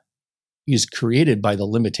game is created by the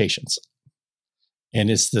limitations. And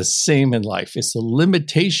it's the same in life. It's the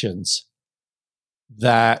limitations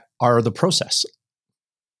that are the process.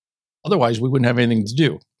 Otherwise, we wouldn't have anything to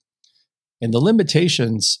do. And the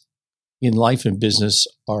limitations in life and business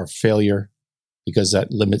are failure, because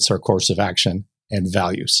that limits our course of action, and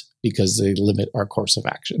values, because they limit our course of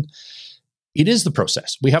action. It is the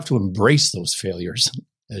process. We have to embrace those failures,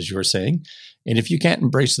 as you were saying. And if you can't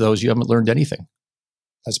embrace those, you haven't learned anything.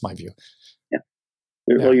 That's my view. Yeah.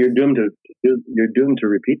 Well, you're doomed to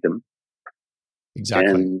repeat them.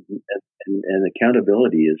 Exactly. And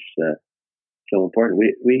accountability is so important.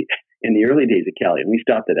 We in the early days of Calian, we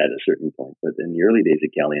stopped it at a certain point, but in the early days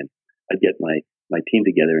of Calian, I'd get my team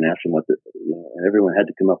together and ask them and everyone had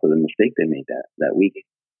to come up with a mistake they made that week.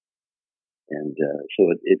 And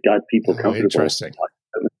so it got people comfortable talking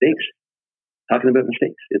about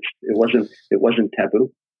mistakes. It wasn't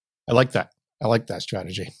taboo. I like that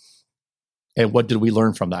strategy. And what did we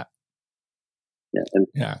learn from that?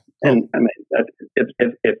 Yeah, and I mean, if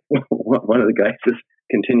one of the guys is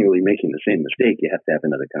continually making the same mistake, you have to have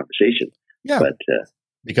another conversation. Yeah, but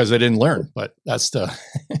because they didn't learn. But that's the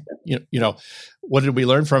what did we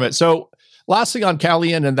learn from it? So, last thing on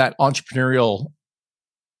Calian and that entrepreneurial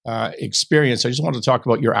experience, I just want to talk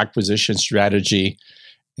about your acquisition strategy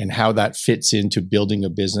and how that fits into building a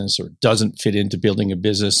business or doesn't fit into building a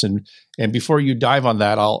business. And before you dive on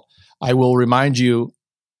that, I will remind you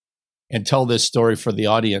and tell this story for the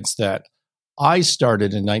audience that I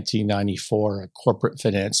started in 1994 a corporate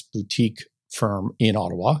finance boutique firm in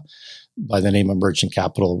Ottawa by the name of Merchant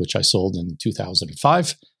Capital, which I sold in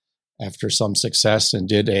 2005 after some success, and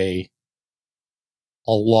did a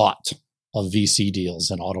lot of VC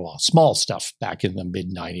deals in Ottawa, small stuff back in the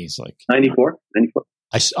mid 90s, like 94.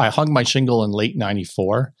 I hung my shingle in late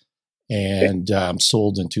 94 and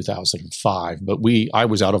sold in 2005. But I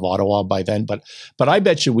was out of Ottawa by then. But I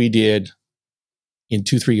bet you we did, in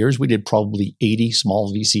 2-3 years, we did probably 80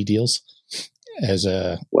 small VC deals as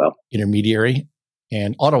a intermediary.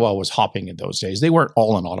 And Ottawa was hopping in those days. They weren't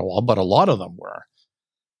all in Ottawa, but a lot of them were.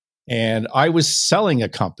 And I was selling a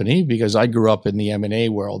company because I grew up in the M&A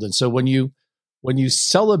world. And so when you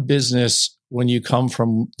sell a business, when you come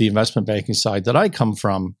from the investment banking side that I come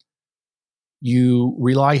from, you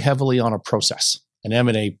rely heavily on a process, an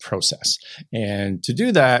M&A process. And to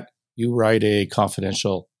do that, you write a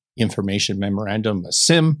confidential information memorandum, a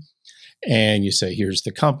SIM, and you say, here's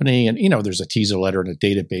the company. And, there's a teaser letter and a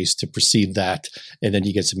database to precede that. And then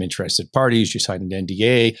you get some interested parties. You sign an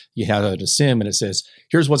NDA. You have a SIM, and it says,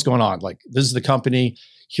 here's what's going on. Like, this is the company.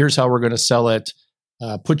 Here's how we're going to sell it.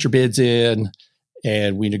 Put your bids in,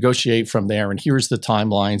 and we negotiate from there. And here's the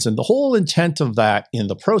timelines. And the whole intent of that in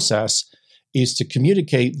the process is to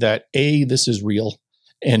communicate that A, this is real,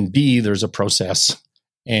 and B, there's a process,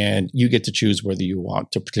 and you get to choose whether you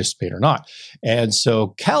want to participate or not. And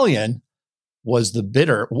so Calian was a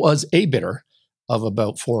bidder of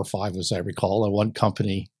about 4 or 5, as I recall, on one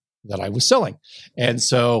company that I was selling. And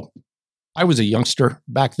so I was a youngster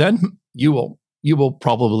back then. You will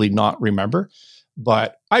probably not remember,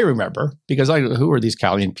 but I remember because who are these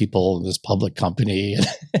Calian people in this public company?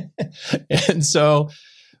 And so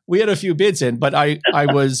we had a few bids in, but I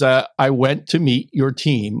went to meet your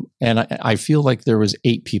team, and I feel like there was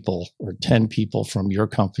 8 people or 10 people from your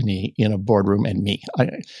company in a boardroom and me.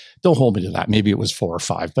 Don't hold me to that. Maybe it was 4 or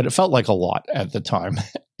 5, but it felt like a lot at the time.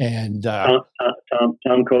 And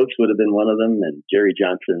Tom Coates would have been one of them, and Jerry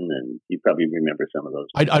Johnson, and you probably remember some of those.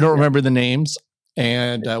 I don't remember the names.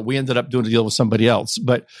 And we ended up doing a deal with somebody else.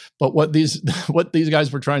 But what these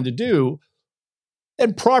guys were trying to do,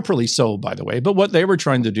 and properly so, by the way, but what they were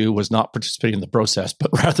trying to do was not participate in the process, but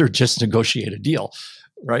rather just negotiate a deal,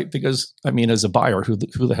 right? Because, I mean, as a buyer, who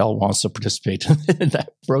the hell wants to participate in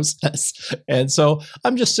that process? And so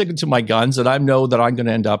I'm just sticking to my guns, and I know that I'm going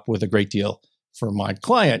to end up with a great deal for my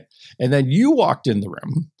client. And then you walked in the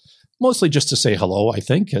room, mostly just to say hello, I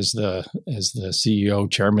think, as the CEO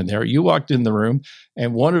chairman there. You walked in the room,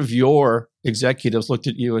 and one of your executives looked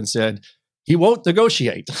at you and said, "He won't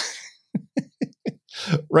negotiate."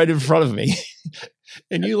 Right in front of me.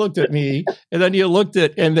 And you looked at me, and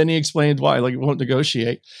then he explained why, like, he won't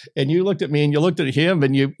negotiate. And you looked at me and you looked at him,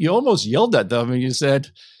 and you almost yelled at them, and you said,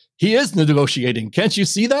 "He is negotiating. Can't you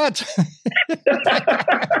see that?"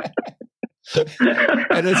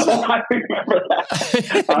 And it's, I remember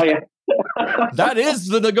that. That is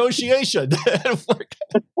the negotiation.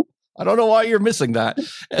 I don't know why you're missing that.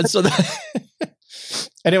 And so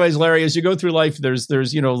anyways, Larry, as you go through life, there's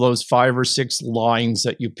those 5 or 6 lines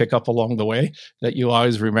that you pick up along the way that you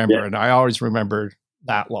always remember. Yeah. And I always remember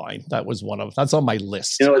that line. That was that's on my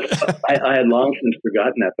list. I had long since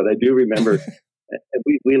forgotten that, but I do remember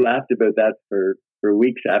we laughed about that for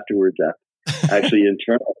weeks afterwards, actually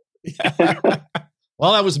internally.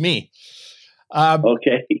 Well, that was me.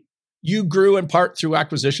 Okay. You grew in part through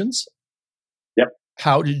acquisitions. Yep.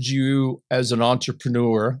 How did you, as an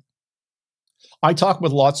entrepreneur? I talk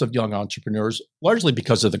with lots of young entrepreneurs, largely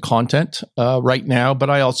because of the content right now, but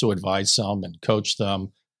I also advise some and coach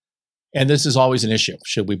them. And this is always an issue.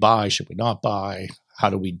 Should we buy? Should we not buy? How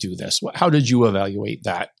do we do this? How did you evaluate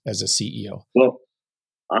that as a CEO? Well,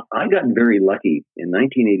 I got very lucky. In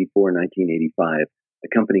 1984, 1985, a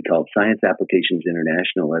company called Science Applications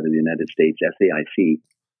International out of the United States, SAIC,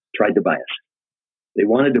 tried to buy us. They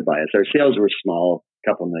wanted to buy us. Our sales were small, a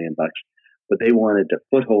couple $1 million, but they wanted to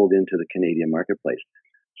foothold into the Canadian marketplace.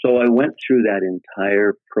 So I went through that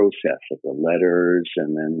entire process of the letters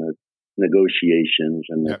and then the negotiations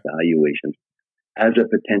and the valuations as a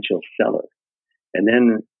potential seller. And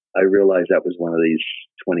then I realized that was one of these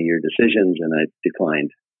 20-year decisions, and I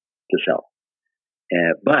declined to sell.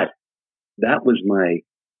 But that was my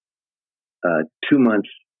 2 months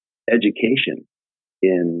education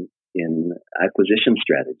in acquisition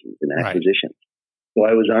strategies and acquisitions. Right. So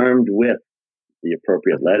I was armed with the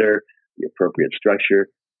appropriate letter, the appropriate structure,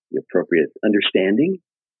 the appropriate understanding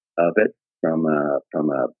of it from a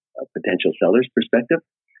potential seller's perspective.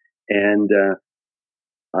 And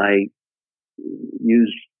I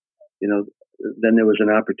used, then there was an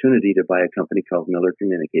opportunity to buy a company called Miller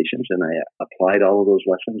Communications, and I applied all of those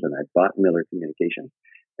lessons, and I bought Miller Communications,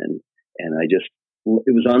 and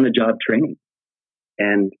it was on the job training.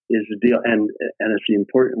 And is the deal, and it's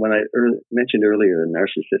important. When I mentioned earlier the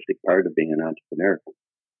narcissistic part of being an entrepreneur,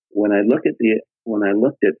 when I looked at the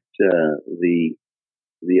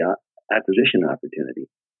acquisition opportunity,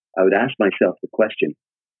 I would ask myself the question: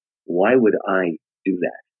 why would I do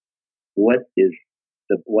that? What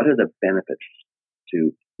are the benefits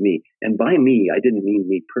to me? And by me, I didn't mean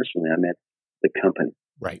me personally. I meant the company.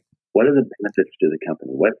 Right. What are the benefits to the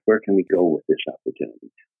company? Where can we go with this opportunity?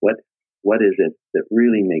 What is it that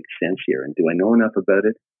really makes sense here? And do I know enough about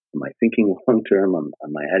it? Am I thinking long term?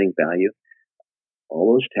 Am I adding value?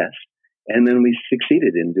 All those tests. And then we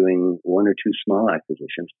succeeded in doing 1 or 2 small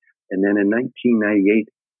acquisitions. And then in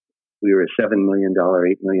 1998, we were a $7 million,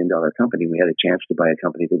 $8 million company. We had a chance to buy a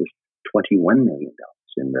company that was $21 million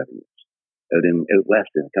in revenues out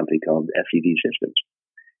west in a company called SED Systems.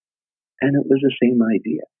 And it was the same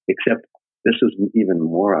idea, except this was even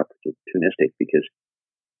more opportunistic because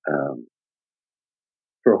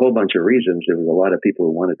for a whole bunch of reasons, there was a lot of people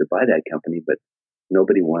who wanted to buy that company, but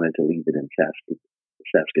nobody wanted to leave it in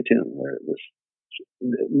Saskatoon, where it was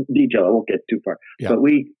detail. I won't get too far, but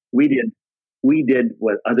we did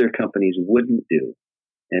what other companies wouldn't do,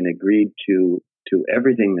 and agreed to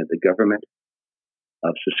everything that the government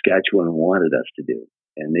of Saskatchewan wanted us to do,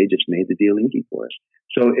 and they just made the deal easy for us.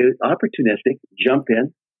 So opportunistic, jump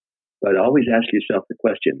in, But always ask yourself the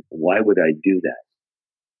question, why would I do that?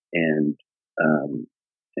 And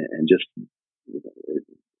just,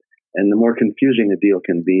 and the more confusing a deal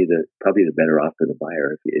can be, probably the better off for the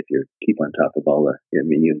buyer if you keep on top of all the, I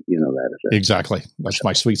mean, you know that. Exactly. That's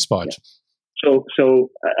my sweet spot. Yeah. So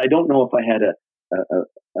I don't know if I had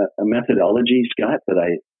a methodology, Scott, but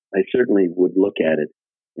I certainly would look at it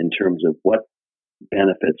in terms of what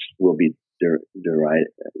benefits will be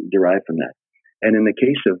derived from that. And in the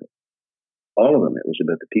case of all of them, it was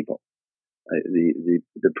about the people.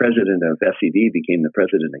 The president of SED became the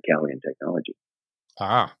president of Calian Technology.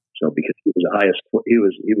 So because he was the highest, he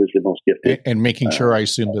was the most gifted, and making sure, I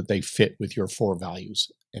assume, that they fit with your 4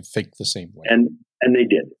 values and think the same way. And they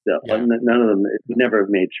did. None of them never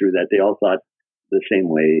made through that. They all thought the same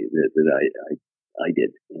way that I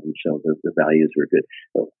did, and so the values were good.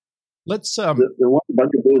 So let's the one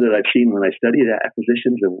bugaboo that I've seen when I studied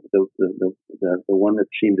acquisitions, the one that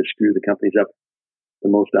seemed to screw the companies up the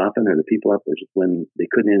most often, or the people up, is when they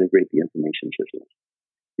couldn't integrate the information systems.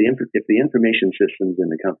 If the information systems in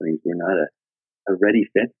the companies were not a ready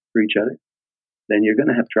fit for each other, then you're going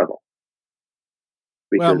to have trouble.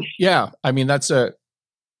 Well, yeah, I mean, that's the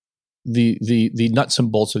nuts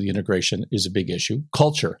and bolts of the integration is a big issue.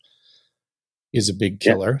 Culture is a big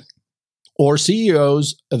killer. Yeah. Or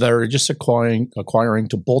CEOs that are just acquiring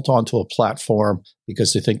to bolt onto a platform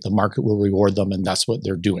because they think the market will reward them, and that's what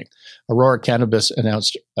they're doing. Aurora Cannabis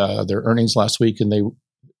announced their earnings last week, and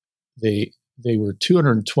they were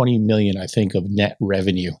 $220 million, I think, of net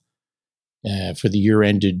revenue for the year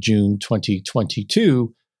ended June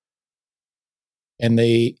 2022, and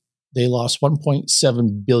they lost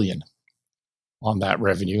 $1.7 billion on that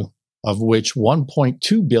revenue, of which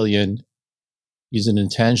 $1.2 billion is an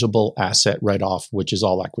intangible asset write-off, which is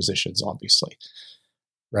all acquisitions, obviously,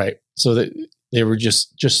 right? So that they were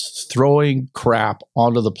just throwing crap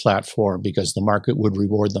onto the platform because the market would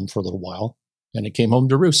reward them for a little while, and it came home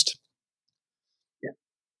to roost. Yeah.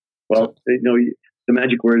 Well, the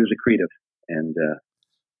magic word is accretive, and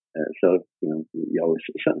so you always.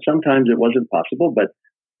 Sometimes it wasn't possible, but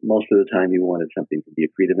most of the time you wanted something to be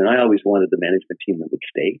accretive, and I always wanted the management team that would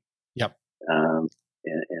stay. Yep.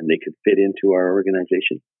 And they could fit into our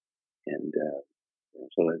organization. And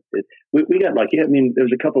so we got lucky. I mean, there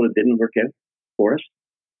was a couple that didn't work out for us.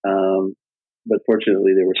 But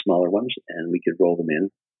fortunately, they were smaller ones, and we could roll them in.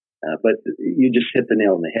 But you just hit the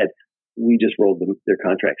nail on the head. We just rolled their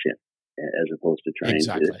contracts in, as opposed to trying as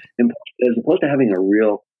opposed to having a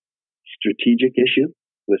real strategic issue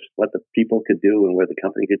with what the people could do and where the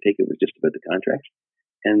company could take it. Was just about the contracts.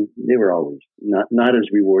 And they were always not as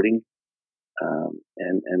rewarding.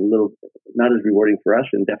 And little not as rewarding for us,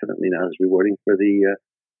 and definitely not as rewarding for the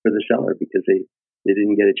seller, because they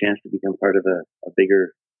didn't get a chance to become part of a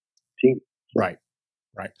bigger team. So. Right.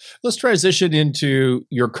 Let's transition into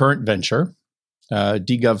your current venture,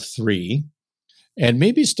 DGov3, and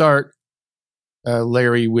maybe start,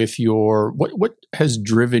 Larry, with what has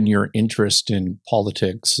driven your interest in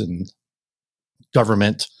politics and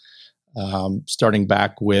government, starting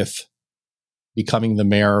back with becoming the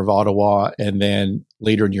mayor of Ottawa, and then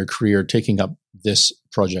later in your career taking up this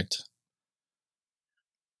project?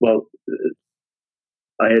 Well,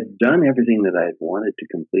 I had done everything that I had wanted to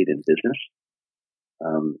complete in business,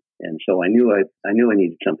 and so I knew I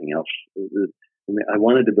needed something else. I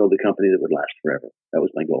wanted to build a company that would last forever. That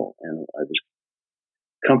was my goal, and I was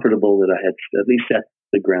comfortable that I had at least set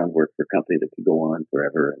the groundwork for a company that could go on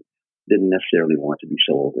forever and didn't necessarily want to be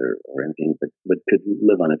sold or anything, but could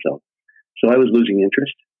live on its own. So I was losing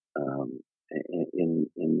interest in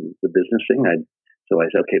the business thing. So I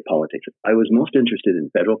said, okay, politics. I was most interested in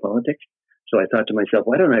federal politics. So I thought to myself,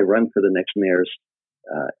 why don't I run for the next mayor's,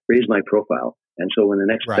 raise my profile? And so when the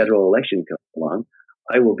next federal election comes along,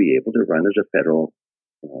 I will be able to run as a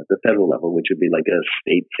the federal level, which would be like a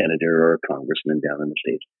state senator or a congressman down in the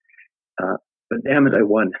States. But damn it, I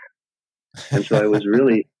won. And so I was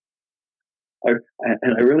really, I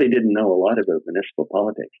really didn't know a lot about municipal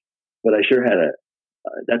politics. But I sure had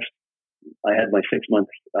I had my 6 months,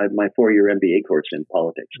 my 4-year MBA course in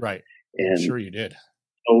politics. Right. And I'm sure you did.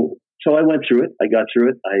 So I went through it. I got through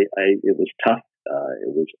it. It was tough. It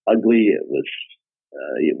was ugly. It was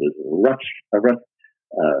a rough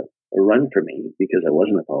run for me because I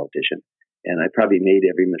wasn't a politician. And I probably made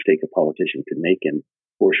every mistake a politician could make in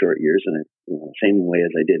 4 short years. And same way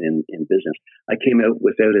as I did in business. I came out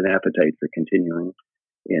without an appetite for continuing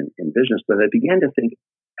in business, but I began to think,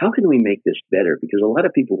 how can we make this better? Because a lot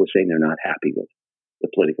of people were saying they're not happy with the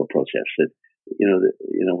political process. That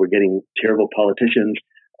we're getting terrible politicians.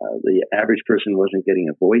 The average person wasn't getting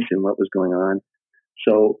a voice in what was going on.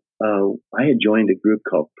 So I had joined a group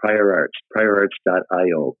called Prior Arts,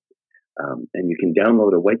 priorarts.io. And you can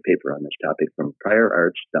download a white paper on this topic from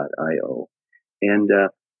priorarts.io. And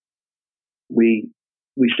we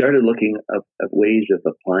started looking at ways of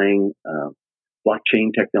applying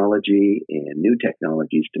blockchain technology and new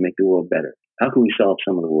technologies to make the world better. How can we solve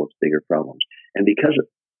some of the world's bigger problems? And because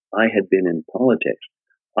I had been in politics,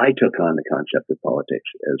 I took on the concept of politics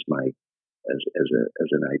as an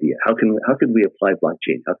idea. How can we apply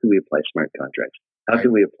blockchain? How can we apply smart contracts? How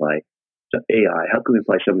can we apply AI? How can we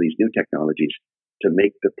apply some of these new technologies to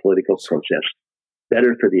make the political process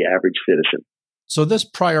better for the average citizen? So this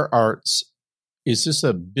Prior Arts, is this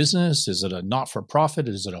a business? Is it a not-for-profit?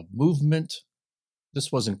 Is it a movement? This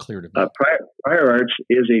wasn't clear to me. Prior Arts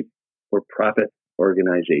is a for-profit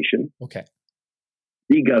organization. Okay.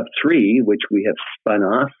 BGov3, which we have spun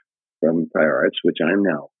off from Prior Arts, which I'm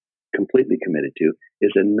now completely committed to,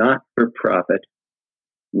 is a not-for-profit,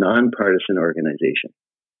 nonpartisan organization.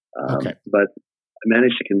 Okay. But I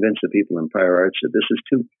managed to convince the people in Prior Arts that this is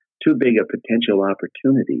too big a potential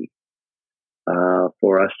opportunity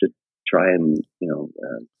for us to try and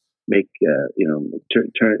make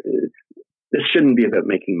turn. This shouldn't be about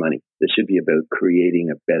making money. This should be about creating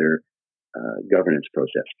a better governance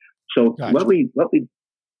process. So Gotcha. what we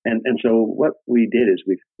did is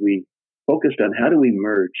we focused on how do we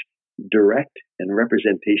merge direct and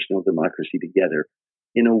representational democracy together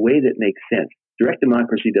in a way that makes sense. Direct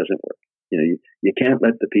democracy doesn't work. You can't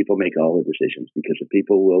let the people make all the decisions because the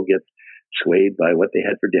people will get swayed by what they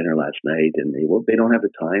had for dinner last night, and they don't have the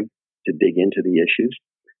time to dig into the issues.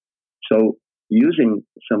 So using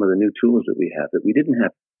some of the new tools that we have that we didn't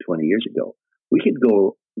have 20 years ago, we could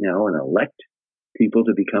go now and elect people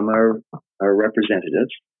to become our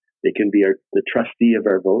representatives. They can be the trustee of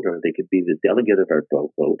our vote, or they could be the delegate of our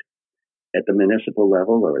vote at the municipal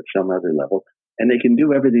level or at some other level. And they can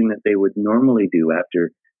do everything that they would normally do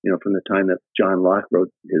after, from the time that John Locke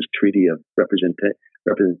wrote his Treaty of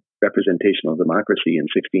Representational Democracy in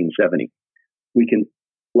 1670.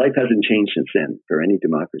 Life hasn't changed since then for any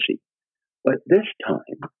democracy. But this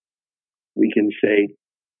time, we can say,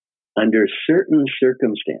 under certain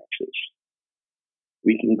circumstances,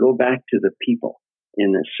 we can go back to the people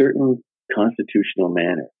in a certain constitutional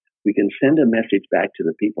manner. We can send a message back to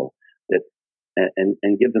the people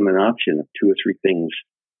and give them an option of two or three things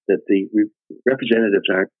that the representatives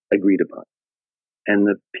aren't agreed upon. And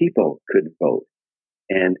the people could vote.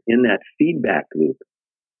 And in that feedback loop,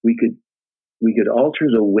 we could alter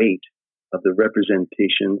the weight of the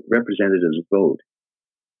representative's vote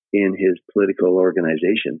in his political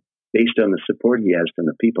organization based on the support he has from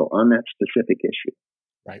the people on that specific issue.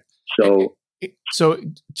 Right. So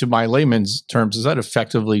to my layman's terms, is that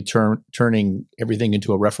effectively turning everything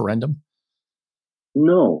into a referendum?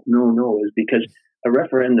 No. Is because a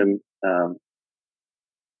referendum,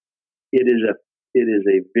 it is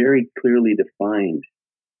a very clearly defined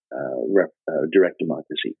direct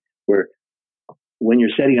democracy, where when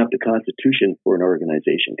you're setting up the constitution for an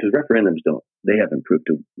organization, because referendums they haven't proved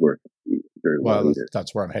to work very well either.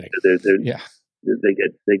 That's where I'm heading. They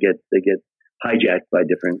get hijacked by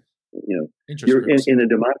different, you're in a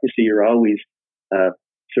democracy, you're always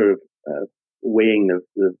weighing the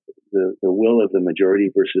will of the majority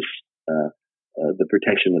versus the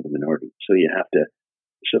protection of the minority. So you have to,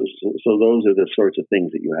 so those are the sorts of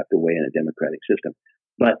things that you have to weigh in a democratic system.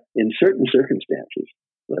 But in certain circumstances,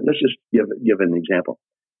 let's just give an example.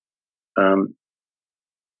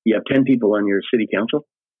 You have 10 people on your city council.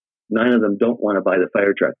 9 of them don't want to buy the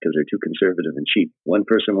fire truck because they're too conservative and cheap. One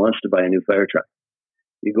person wants to buy a new fire truck.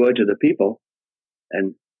 You go out to the people,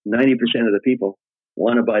 and 90% of the people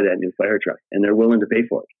want to buy that new fire truck, and they're willing to pay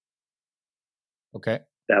for it. Okay.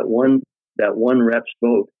 That one rep's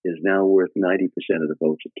vote is now worth 90% of the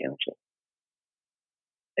votes at council.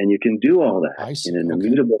 And you can do all that in an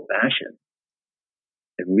immutable fashion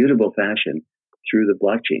through the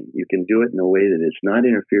blockchain. You can do it in a way that it's not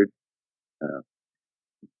interfered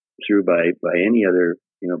through by any other,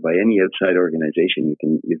 by any outside organization.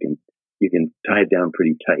 You can tie it down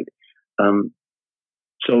pretty tight.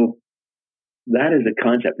 So that is a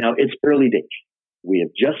concept. Now, it's early days. We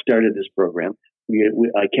have just started this program.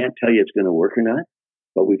 I can't tell you it's going to work or not,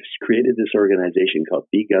 but we've created this organization called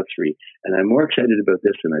BGov3, and I'm more excited about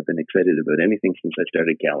this than I've been excited about anything since I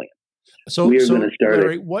started Calian. So we are going to start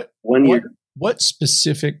Larry, what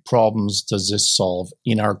specific problems does this solve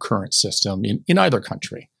in our current system in either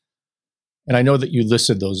country? And I know that you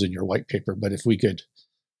listed those in your white paper, but if we could,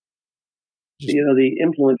 the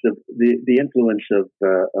influence of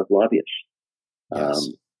lobbyists. Yes.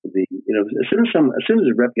 As soon as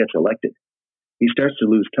a rep gets elected, he starts to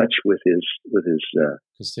lose touch with his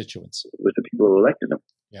constituents, with the people who elected him.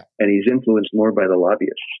 Yeah. And he's influenced more by the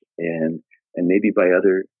lobbyists and maybe by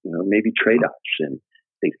other, maybe trade-offs and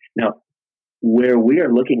things. Now, where we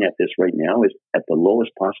are looking at this right now is at the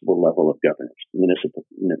lowest possible level of governance,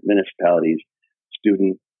 municipalities,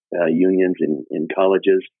 student unions in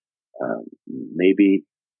colleges, maybe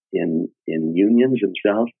in unions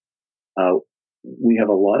themselves. We have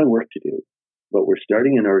a lot of work to do, but we're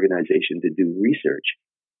starting an organization to do research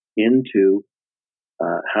into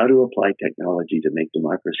how to apply technology to make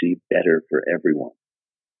democracy better for everyone.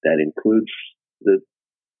 That includes the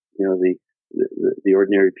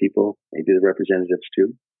ordinary people, maybe the representatives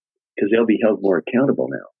too, because they'll be held more accountable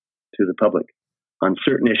now to the public on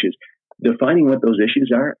certain issues. Defining what those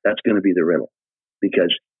issues are, that's going to be the riddle,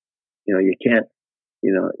 because you can't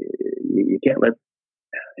let,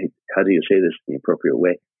 how do you say this in the appropriate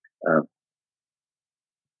way?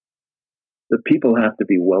 The people have to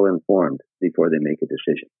be well informed before they make a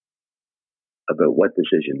decision about what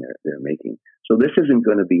decision they're making. So this isn't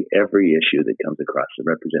going to be every issue that comes across the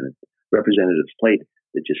representative's plate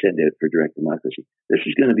that you send out for direct democracy. This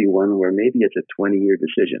is going to be one where maybe it's a 20-year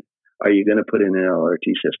decision. Are you going to put in an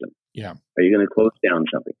LRT system? Yeah. Are you going to close down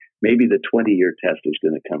something? Maybe the 20-year test is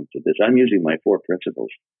going to come to this. I'm using my 4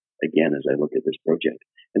 principles again as I look at this project.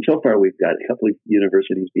 And so far, we've got a couple of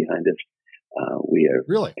universities behind us. We have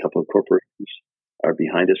really? A couple of corporations are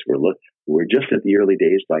behind us. We're just at the early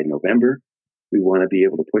days. By November, we want to be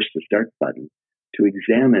able to push the start button to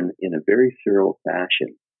examine in a very thorough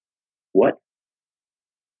fashion what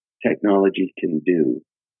technology can do.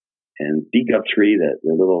 And DGov3,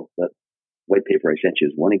 that white paper I sent you,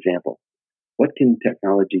 is one example. What can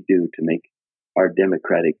technology do to make our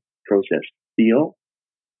democratic process feel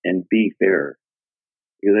and be fairer?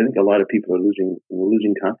 Because I think a lot of people are losing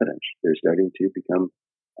confidence. They're starting to become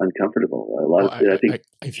uncomfortable. I think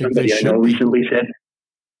somebody I know recently said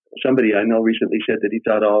that he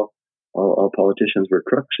thought all politicians were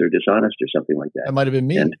crooks or dishonest or something like that. That might have been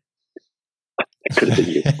me. And it could have been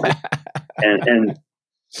you.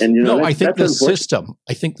 No, I think the system.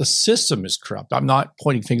 I think the system is corrupt. I'm not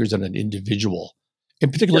pointing fingers at an individual,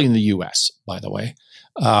 and particularly in the U.S. By the way,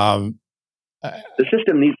 the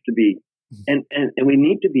system needs to be, and we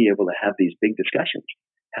need to be able to have these big discussions.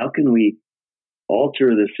 How can we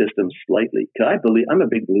alter the system slightly? Because I'm a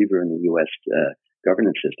big believer in the U.S.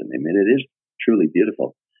 Governance system. I mean, it is truly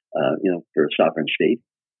beautiful, for a sovereign state.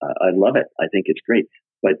 I love it. I think it's great.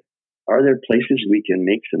 But are there places we can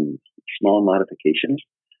make some small modifications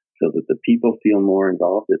so that the people feel more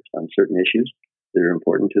involved on certain issues that are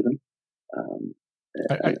important to them?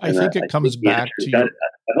 I think it comes back to. I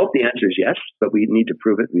hope the answer is yes, but we need to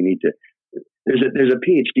prove it. We need to. There's a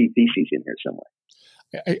PhD thesis in here somewhere.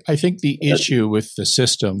 I think the issue with the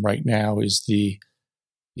system right now is the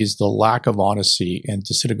lack of honesty and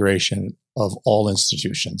disintegration of all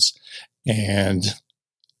institutions, and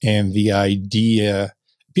the idea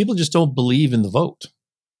people just don't believe in the vote,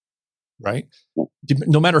 right?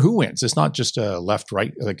 No matter who wins, it's not just a left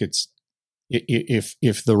right. Like it's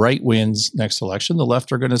if the right wins next election, the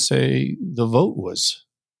left are going to say the vote was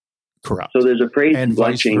corrupt. So there's a phrase in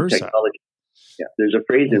blockchain technology. Yeah, there's a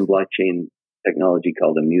phrase in blockchain technology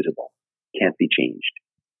called immutable. Can't be changed.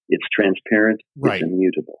 It's transparent. Right. It's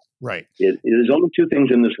immutable. Right. There's only 2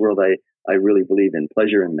 things in this world I really believe in: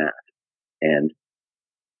 pleasure and math. And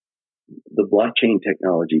the blockchain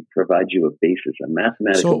technology provides you a basis, a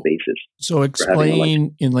mathematical basis. So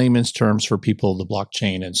explain in layman's terms for people the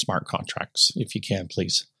blockchain and smart contracts, if you can,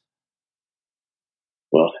 please.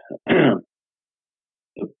 Well, the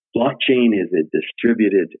blockchain is a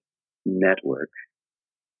distributed network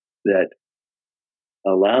that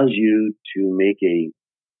allows you to make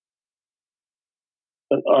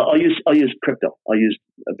I'll use crypto. I'll use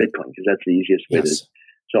a Bitcoin because that's the easiest way to.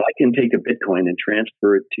 So I can take a Bitcoin and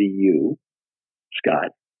transfer it to you,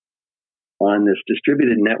 Scott, on this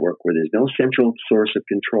distributed network where there's no central source of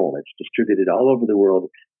control. It's distributed all over the world.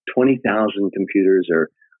 20,000 computers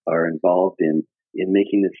are involved in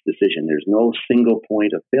making this decision. There's no single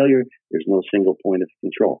point of failure. There's no single point of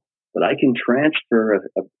control. But I can transfer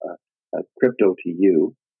a crypto to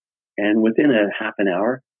you, and within a half an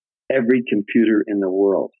hour, every computer in the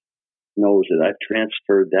world knows that I've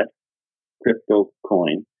transferred that crypto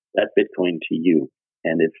coin, that Bitcoin, to you.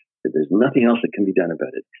 And if there's nothing else that can be done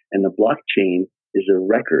about it. And the blockchain is a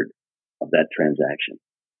record of that transaction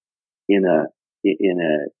in a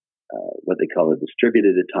what they call a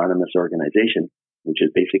distributed autonomous organization, which is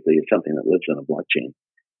basically something that lives on a blockchain.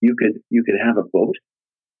 You could have a vote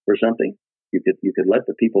for something. You could let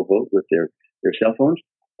the people vote with their cell phones,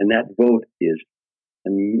 and that vote is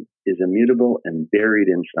is immutable and buried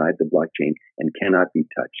inside the blockchain and cannot be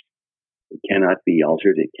touched. It cannot be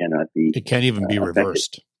altered. It cannot be. It can't even be affected.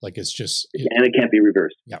 reversed. Like it's just. And it can't be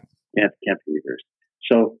reversed. Yeah. Can't be reversed.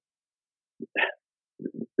 So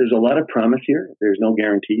there's a lot of promise here. There's no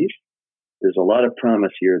guarantees. There's a lot of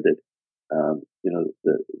promise here that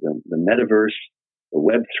the metaverse, the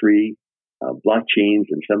Web3, blockchains,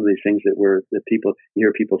 and some of these things that you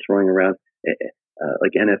hear people throwing around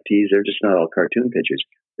like NFTs. They're just not all cartoon pictures.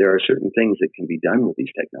 There are certain things that can be done with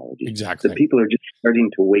these technologies. Exactly. That people are just starting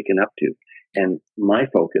to waken up to. And my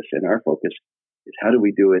focus and our focus is how do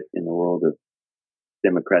we do it in the world of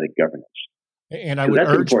democratic governance? And I would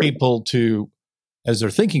urge people to, as they're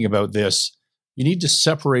thinking about this, you need to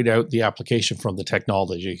separate out the application from the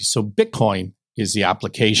technology. So Bitcoin is the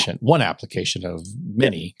application, one application of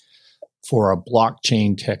many for a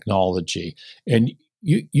blockchain technology. And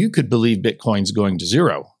you could believe Bitcoin's going to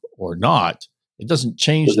zero or not. It doesn't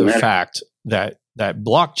change the fact that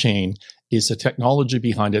blockchain is the technology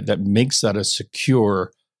behind it that makes that a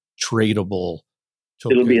secure, tradable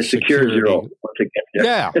token. It'll be a secure zero once it gets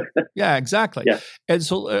there. Yeah, exactly. Yeah. And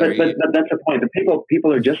so, but that's the point. The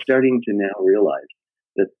people are just starting to now realize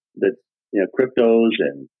that cryptos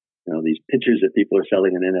and these pictures that people are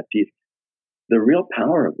selling in NFTs. The real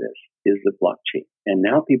power of this is the blockchain, and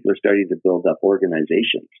now people are starting to build up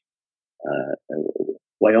organizations.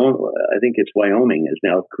 I think it's Wyoming has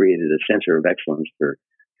now created a center of excellence for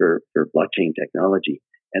blockchain technology,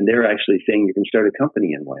 and they're actually saying you can start a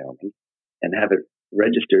company in Wyoming and have it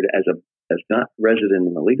registered as not resident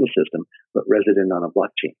in the legal system, but resident on a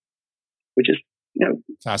blockchain, which is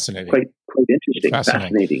fascinating, quite interesting,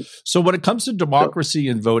 fascinating. So when it comes to democracy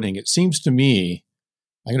and voting, it seems to me,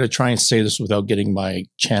 I'm going to try and say this without getting my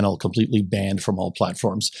channel completely banned from all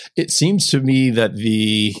platforms. It seems to me that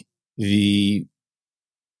the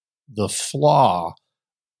flaw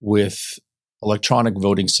with electronic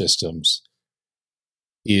voting systems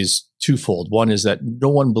is twofold. One is that no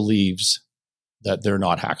one believes that they're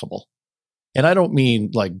not hackable. And I don't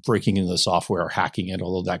mean like breaking into the software or hacking it,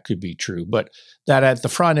 although that could be true, but that at the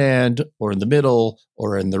front end or in the middle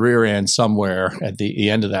or in the rear end somewhere at the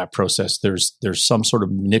end of that process, there's some sort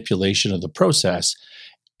of manipulation of the process,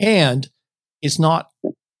 and there's no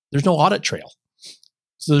audit trail.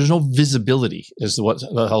 So there's no visibility as to what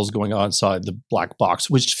the hell's going on inside the black box,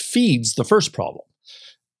 which feeds the first problem.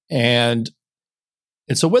 And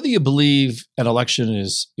so whether you believe an election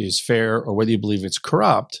is fair or whether you believe it's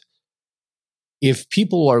corrupt, if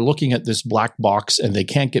people are looking at this black box and they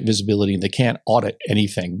can't get visibility and they can't audit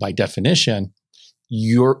anything by definition,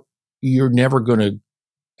 you're never going to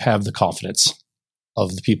have the confidence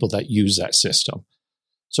of the people that use that system.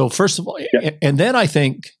 So first of all, and then I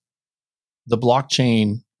think the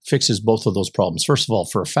blockchain fixes both of those problems. First of all,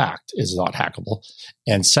 for a fact, is not hackable.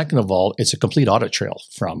 And second of all, it's a complete audit trail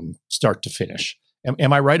from start to finish.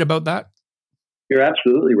 Am I right about that? You're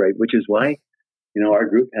absolutely right, which is why our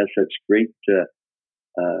group has such great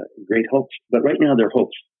hopes. But right now, they're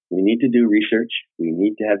hopes. We need to do research. We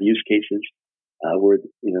need to have use cases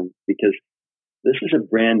because this is a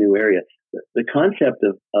brand new area. The concept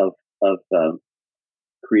of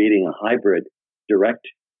creating a hybrid, direct,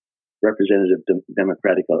 representative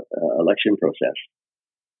democratic election process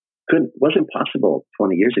wasn't possible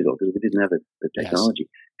 20 years ago because we didn't have the technology.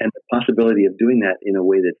 Yes. And the possibility of doing that in a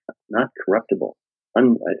way that's not corruptible,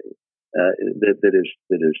 that is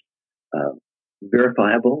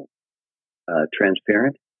verifiable,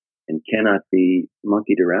 transparent, and cannot be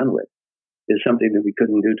monkeyed around with, is something that we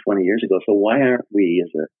couldn't do 20 years ago. So why aren't we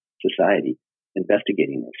as a society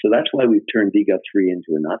investigating this? So that's why we've turned DGov3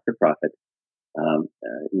 into a not-for-profit,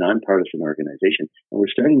 nonpartisan organization, and we're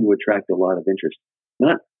starting to attract a lot of interest.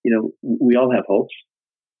 We all have hopes,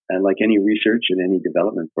 and like any research and any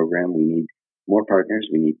development program, we need more partners,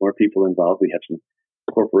 we need more people involved. We have some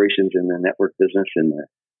corporations in the network business and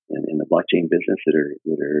in the blockchain business that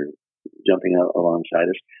are jumping out alongside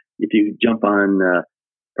us. If you jump on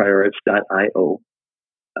priorarts.io,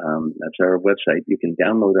 that's our website. You can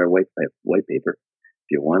download our white paper. If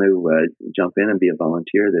you want to jump in and be a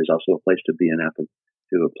volunteer, there's also a place to be to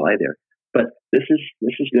apply there. But this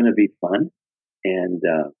is going to be fun. And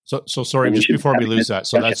so sorry, just before we lose that.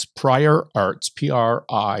 So that's Prior Arts,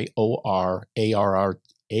 PriorArts.io.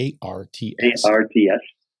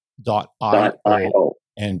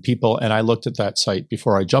 And I looked at that site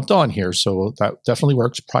before I jumped on here. So that definitely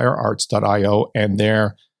works, priorarts.io. And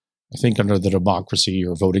there, I think under the democracy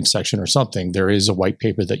or voting section or something, there is a white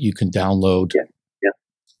paper that you can download. Yeah.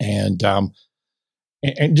 And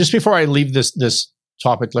just before I leave this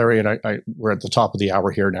topic, Larry, and we're at the top of the hour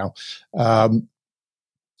here now.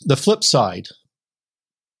 The flip side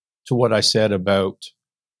to what I said about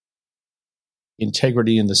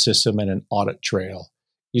integrity in the system and an audit trail.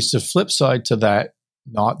 Is the flip side to that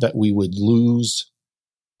not that we would lose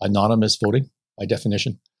anonymous voting by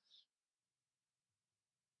definition?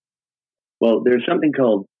 Well, there's something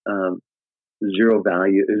called zero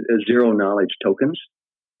knowledge tokens.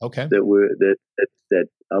 Okay. That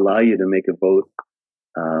allow you to make a vote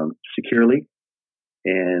securely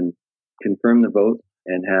and confirm the vote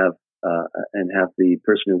and have the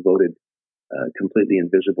person who voted completely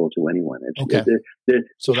invisible to anyone. There's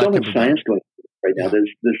so much science going on right now. There's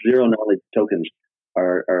zero knowledge tokens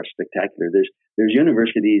are spectacular. There's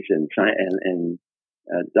universities and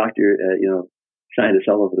scientists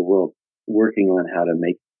all over the world working on how to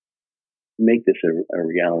make this a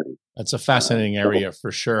reality. That's a fascinating area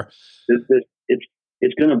for sure.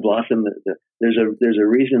 It's going to blossom. There's a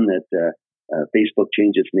reason that Facebook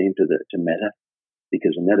changed its name to Meta,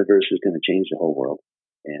 because the metaverse is going to change the whole world,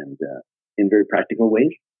 and in very practical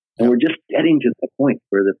ways. And we're just getting to the point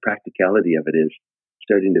where the practicality of it is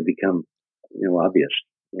starting to become, obvious.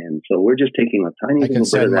 And so we're just taking a tiny little bit of that. I can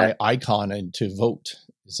send my icon in to vote.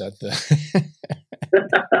 Is that the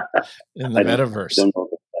in the metaverse? Don't know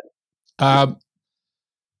about that.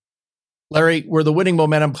 Larry, we're the Winning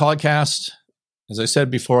Momentum podcast. As I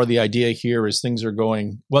said before, the idea here is things are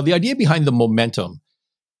going well. The idea behind the momentum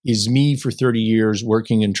is me for 30 years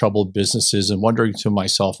working in troubled businesses and wondering to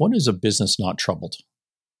myself, when is a business not troubled?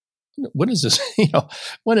 When is this,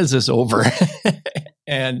 when is this over?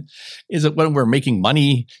 And is it when we're making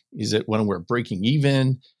money? Is it when we're breaking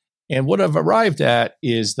even? And what I've arrived at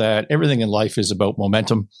is that everything in life is about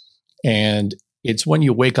momentum. And it's when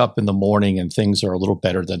you wake up in the morning and things are a little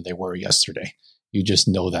better than they were yesterday. You just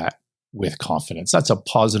know that with confidence. That's a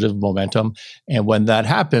positive momentum. And when that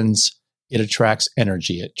happens, it attracts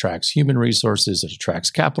energy. It attracts human resources. It attracts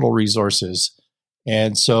capital resources.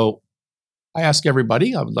 And so I ask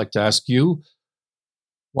everybody, I would like to ask you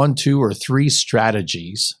 1, 2, or 3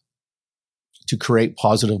 strategies to create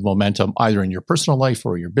positive momentum, either in your personal life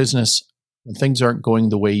or your business. When things aren't going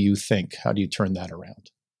the way you think, how do you turn that around?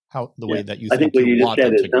 Way that you think. I think what you just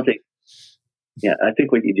said is nothing. Yeah, I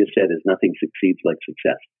think what you just said is nothing succeeds like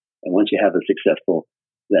success. And once you have a successful,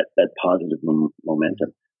 that positive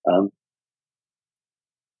momentum,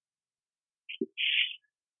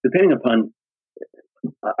 depending upon,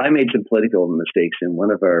 I made some political mistakes, and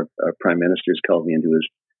one of our prime ministers called me into his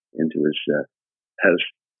house,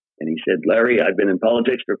 and he said, "Larry, I've been in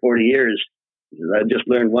politics for 40 years. He says, I just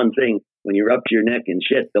learned one thing: when you're up to your neck in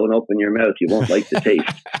shit, don't open your mouth. You won't like the taste."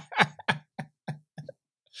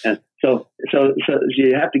 And so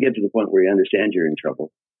you have to get to the point where you understand you're in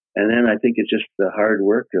trouble, and then I think it's just the hard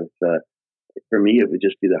work of. For me, it would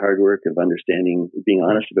just be the hard work of understanding, being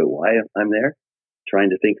honest about why I'm there,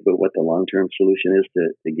 trying to think about what the long-term solution is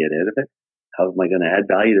to get out of it. How am I going to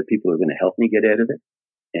add value to people who are going to help me get out of it?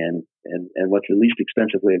 And what's the least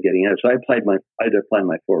expensive way of getting out? So I'd apply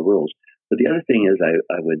my 4 rules. But the other thing is I'd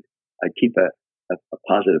keep a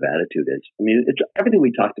positive attitude. It's everything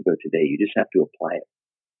we talked about today. You just have to apply it.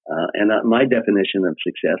 And my definition of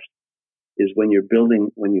success is when you've built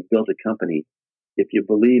a company, if you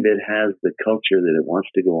believe it has the culture that it wants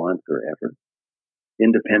to go on forever,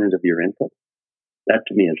 independent of your input, that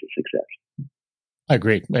to me is a success. I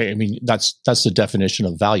agree. I mean, that's the definition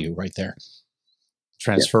of value right there.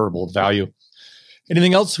 Transferable value.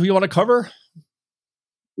 Anything else we want to cover?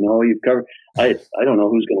 No, you've covered. I don't know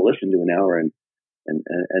who's going to listen to an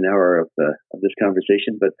hour of this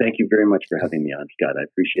conversation, but thank you very much for having me on, Scott. I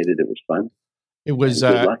appreciate it. It was fun. It was.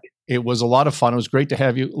 It was a lot of fun. It was great to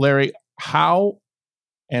have you, Larry. How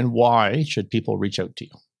and why should people reach out to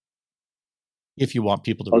you? If you want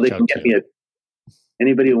people to reach out to you.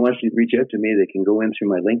 Anybody who wants to reach out to me, they can go in through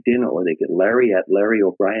my LinkedIn, or they get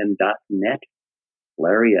Larry@LarryO'Brien.net.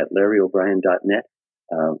 Larry@LarryO'Brien.net.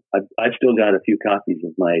 I've still got a few copies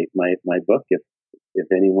of my book. If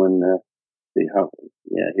anyone,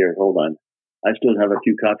 here, hold on. I still have a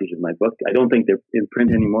few copies of my book. I don't think they're in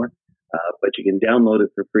print anymore, but you can download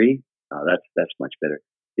it for free. That's much better.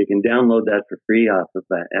 You can download that for free off of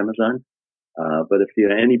Amazon. But if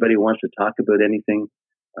anybody wants to talk about anything,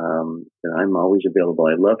 then I'm always available.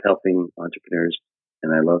 I love helping entrepreneurs,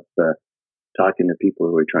 and I love talking to people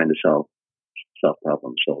who are trying to solve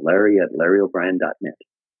problems. So Larry@LarryO'Brien.net.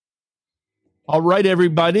 All right,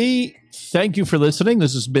 everybody. Thank you for listening.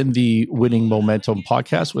 This has been the Winning Momentum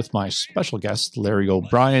podcast with my special guest, Larry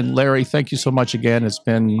O'Brien. Larry, thank you so much again. It's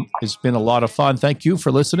been a lot of fun. Thank you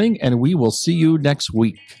for listening, and we will see you next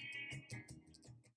week.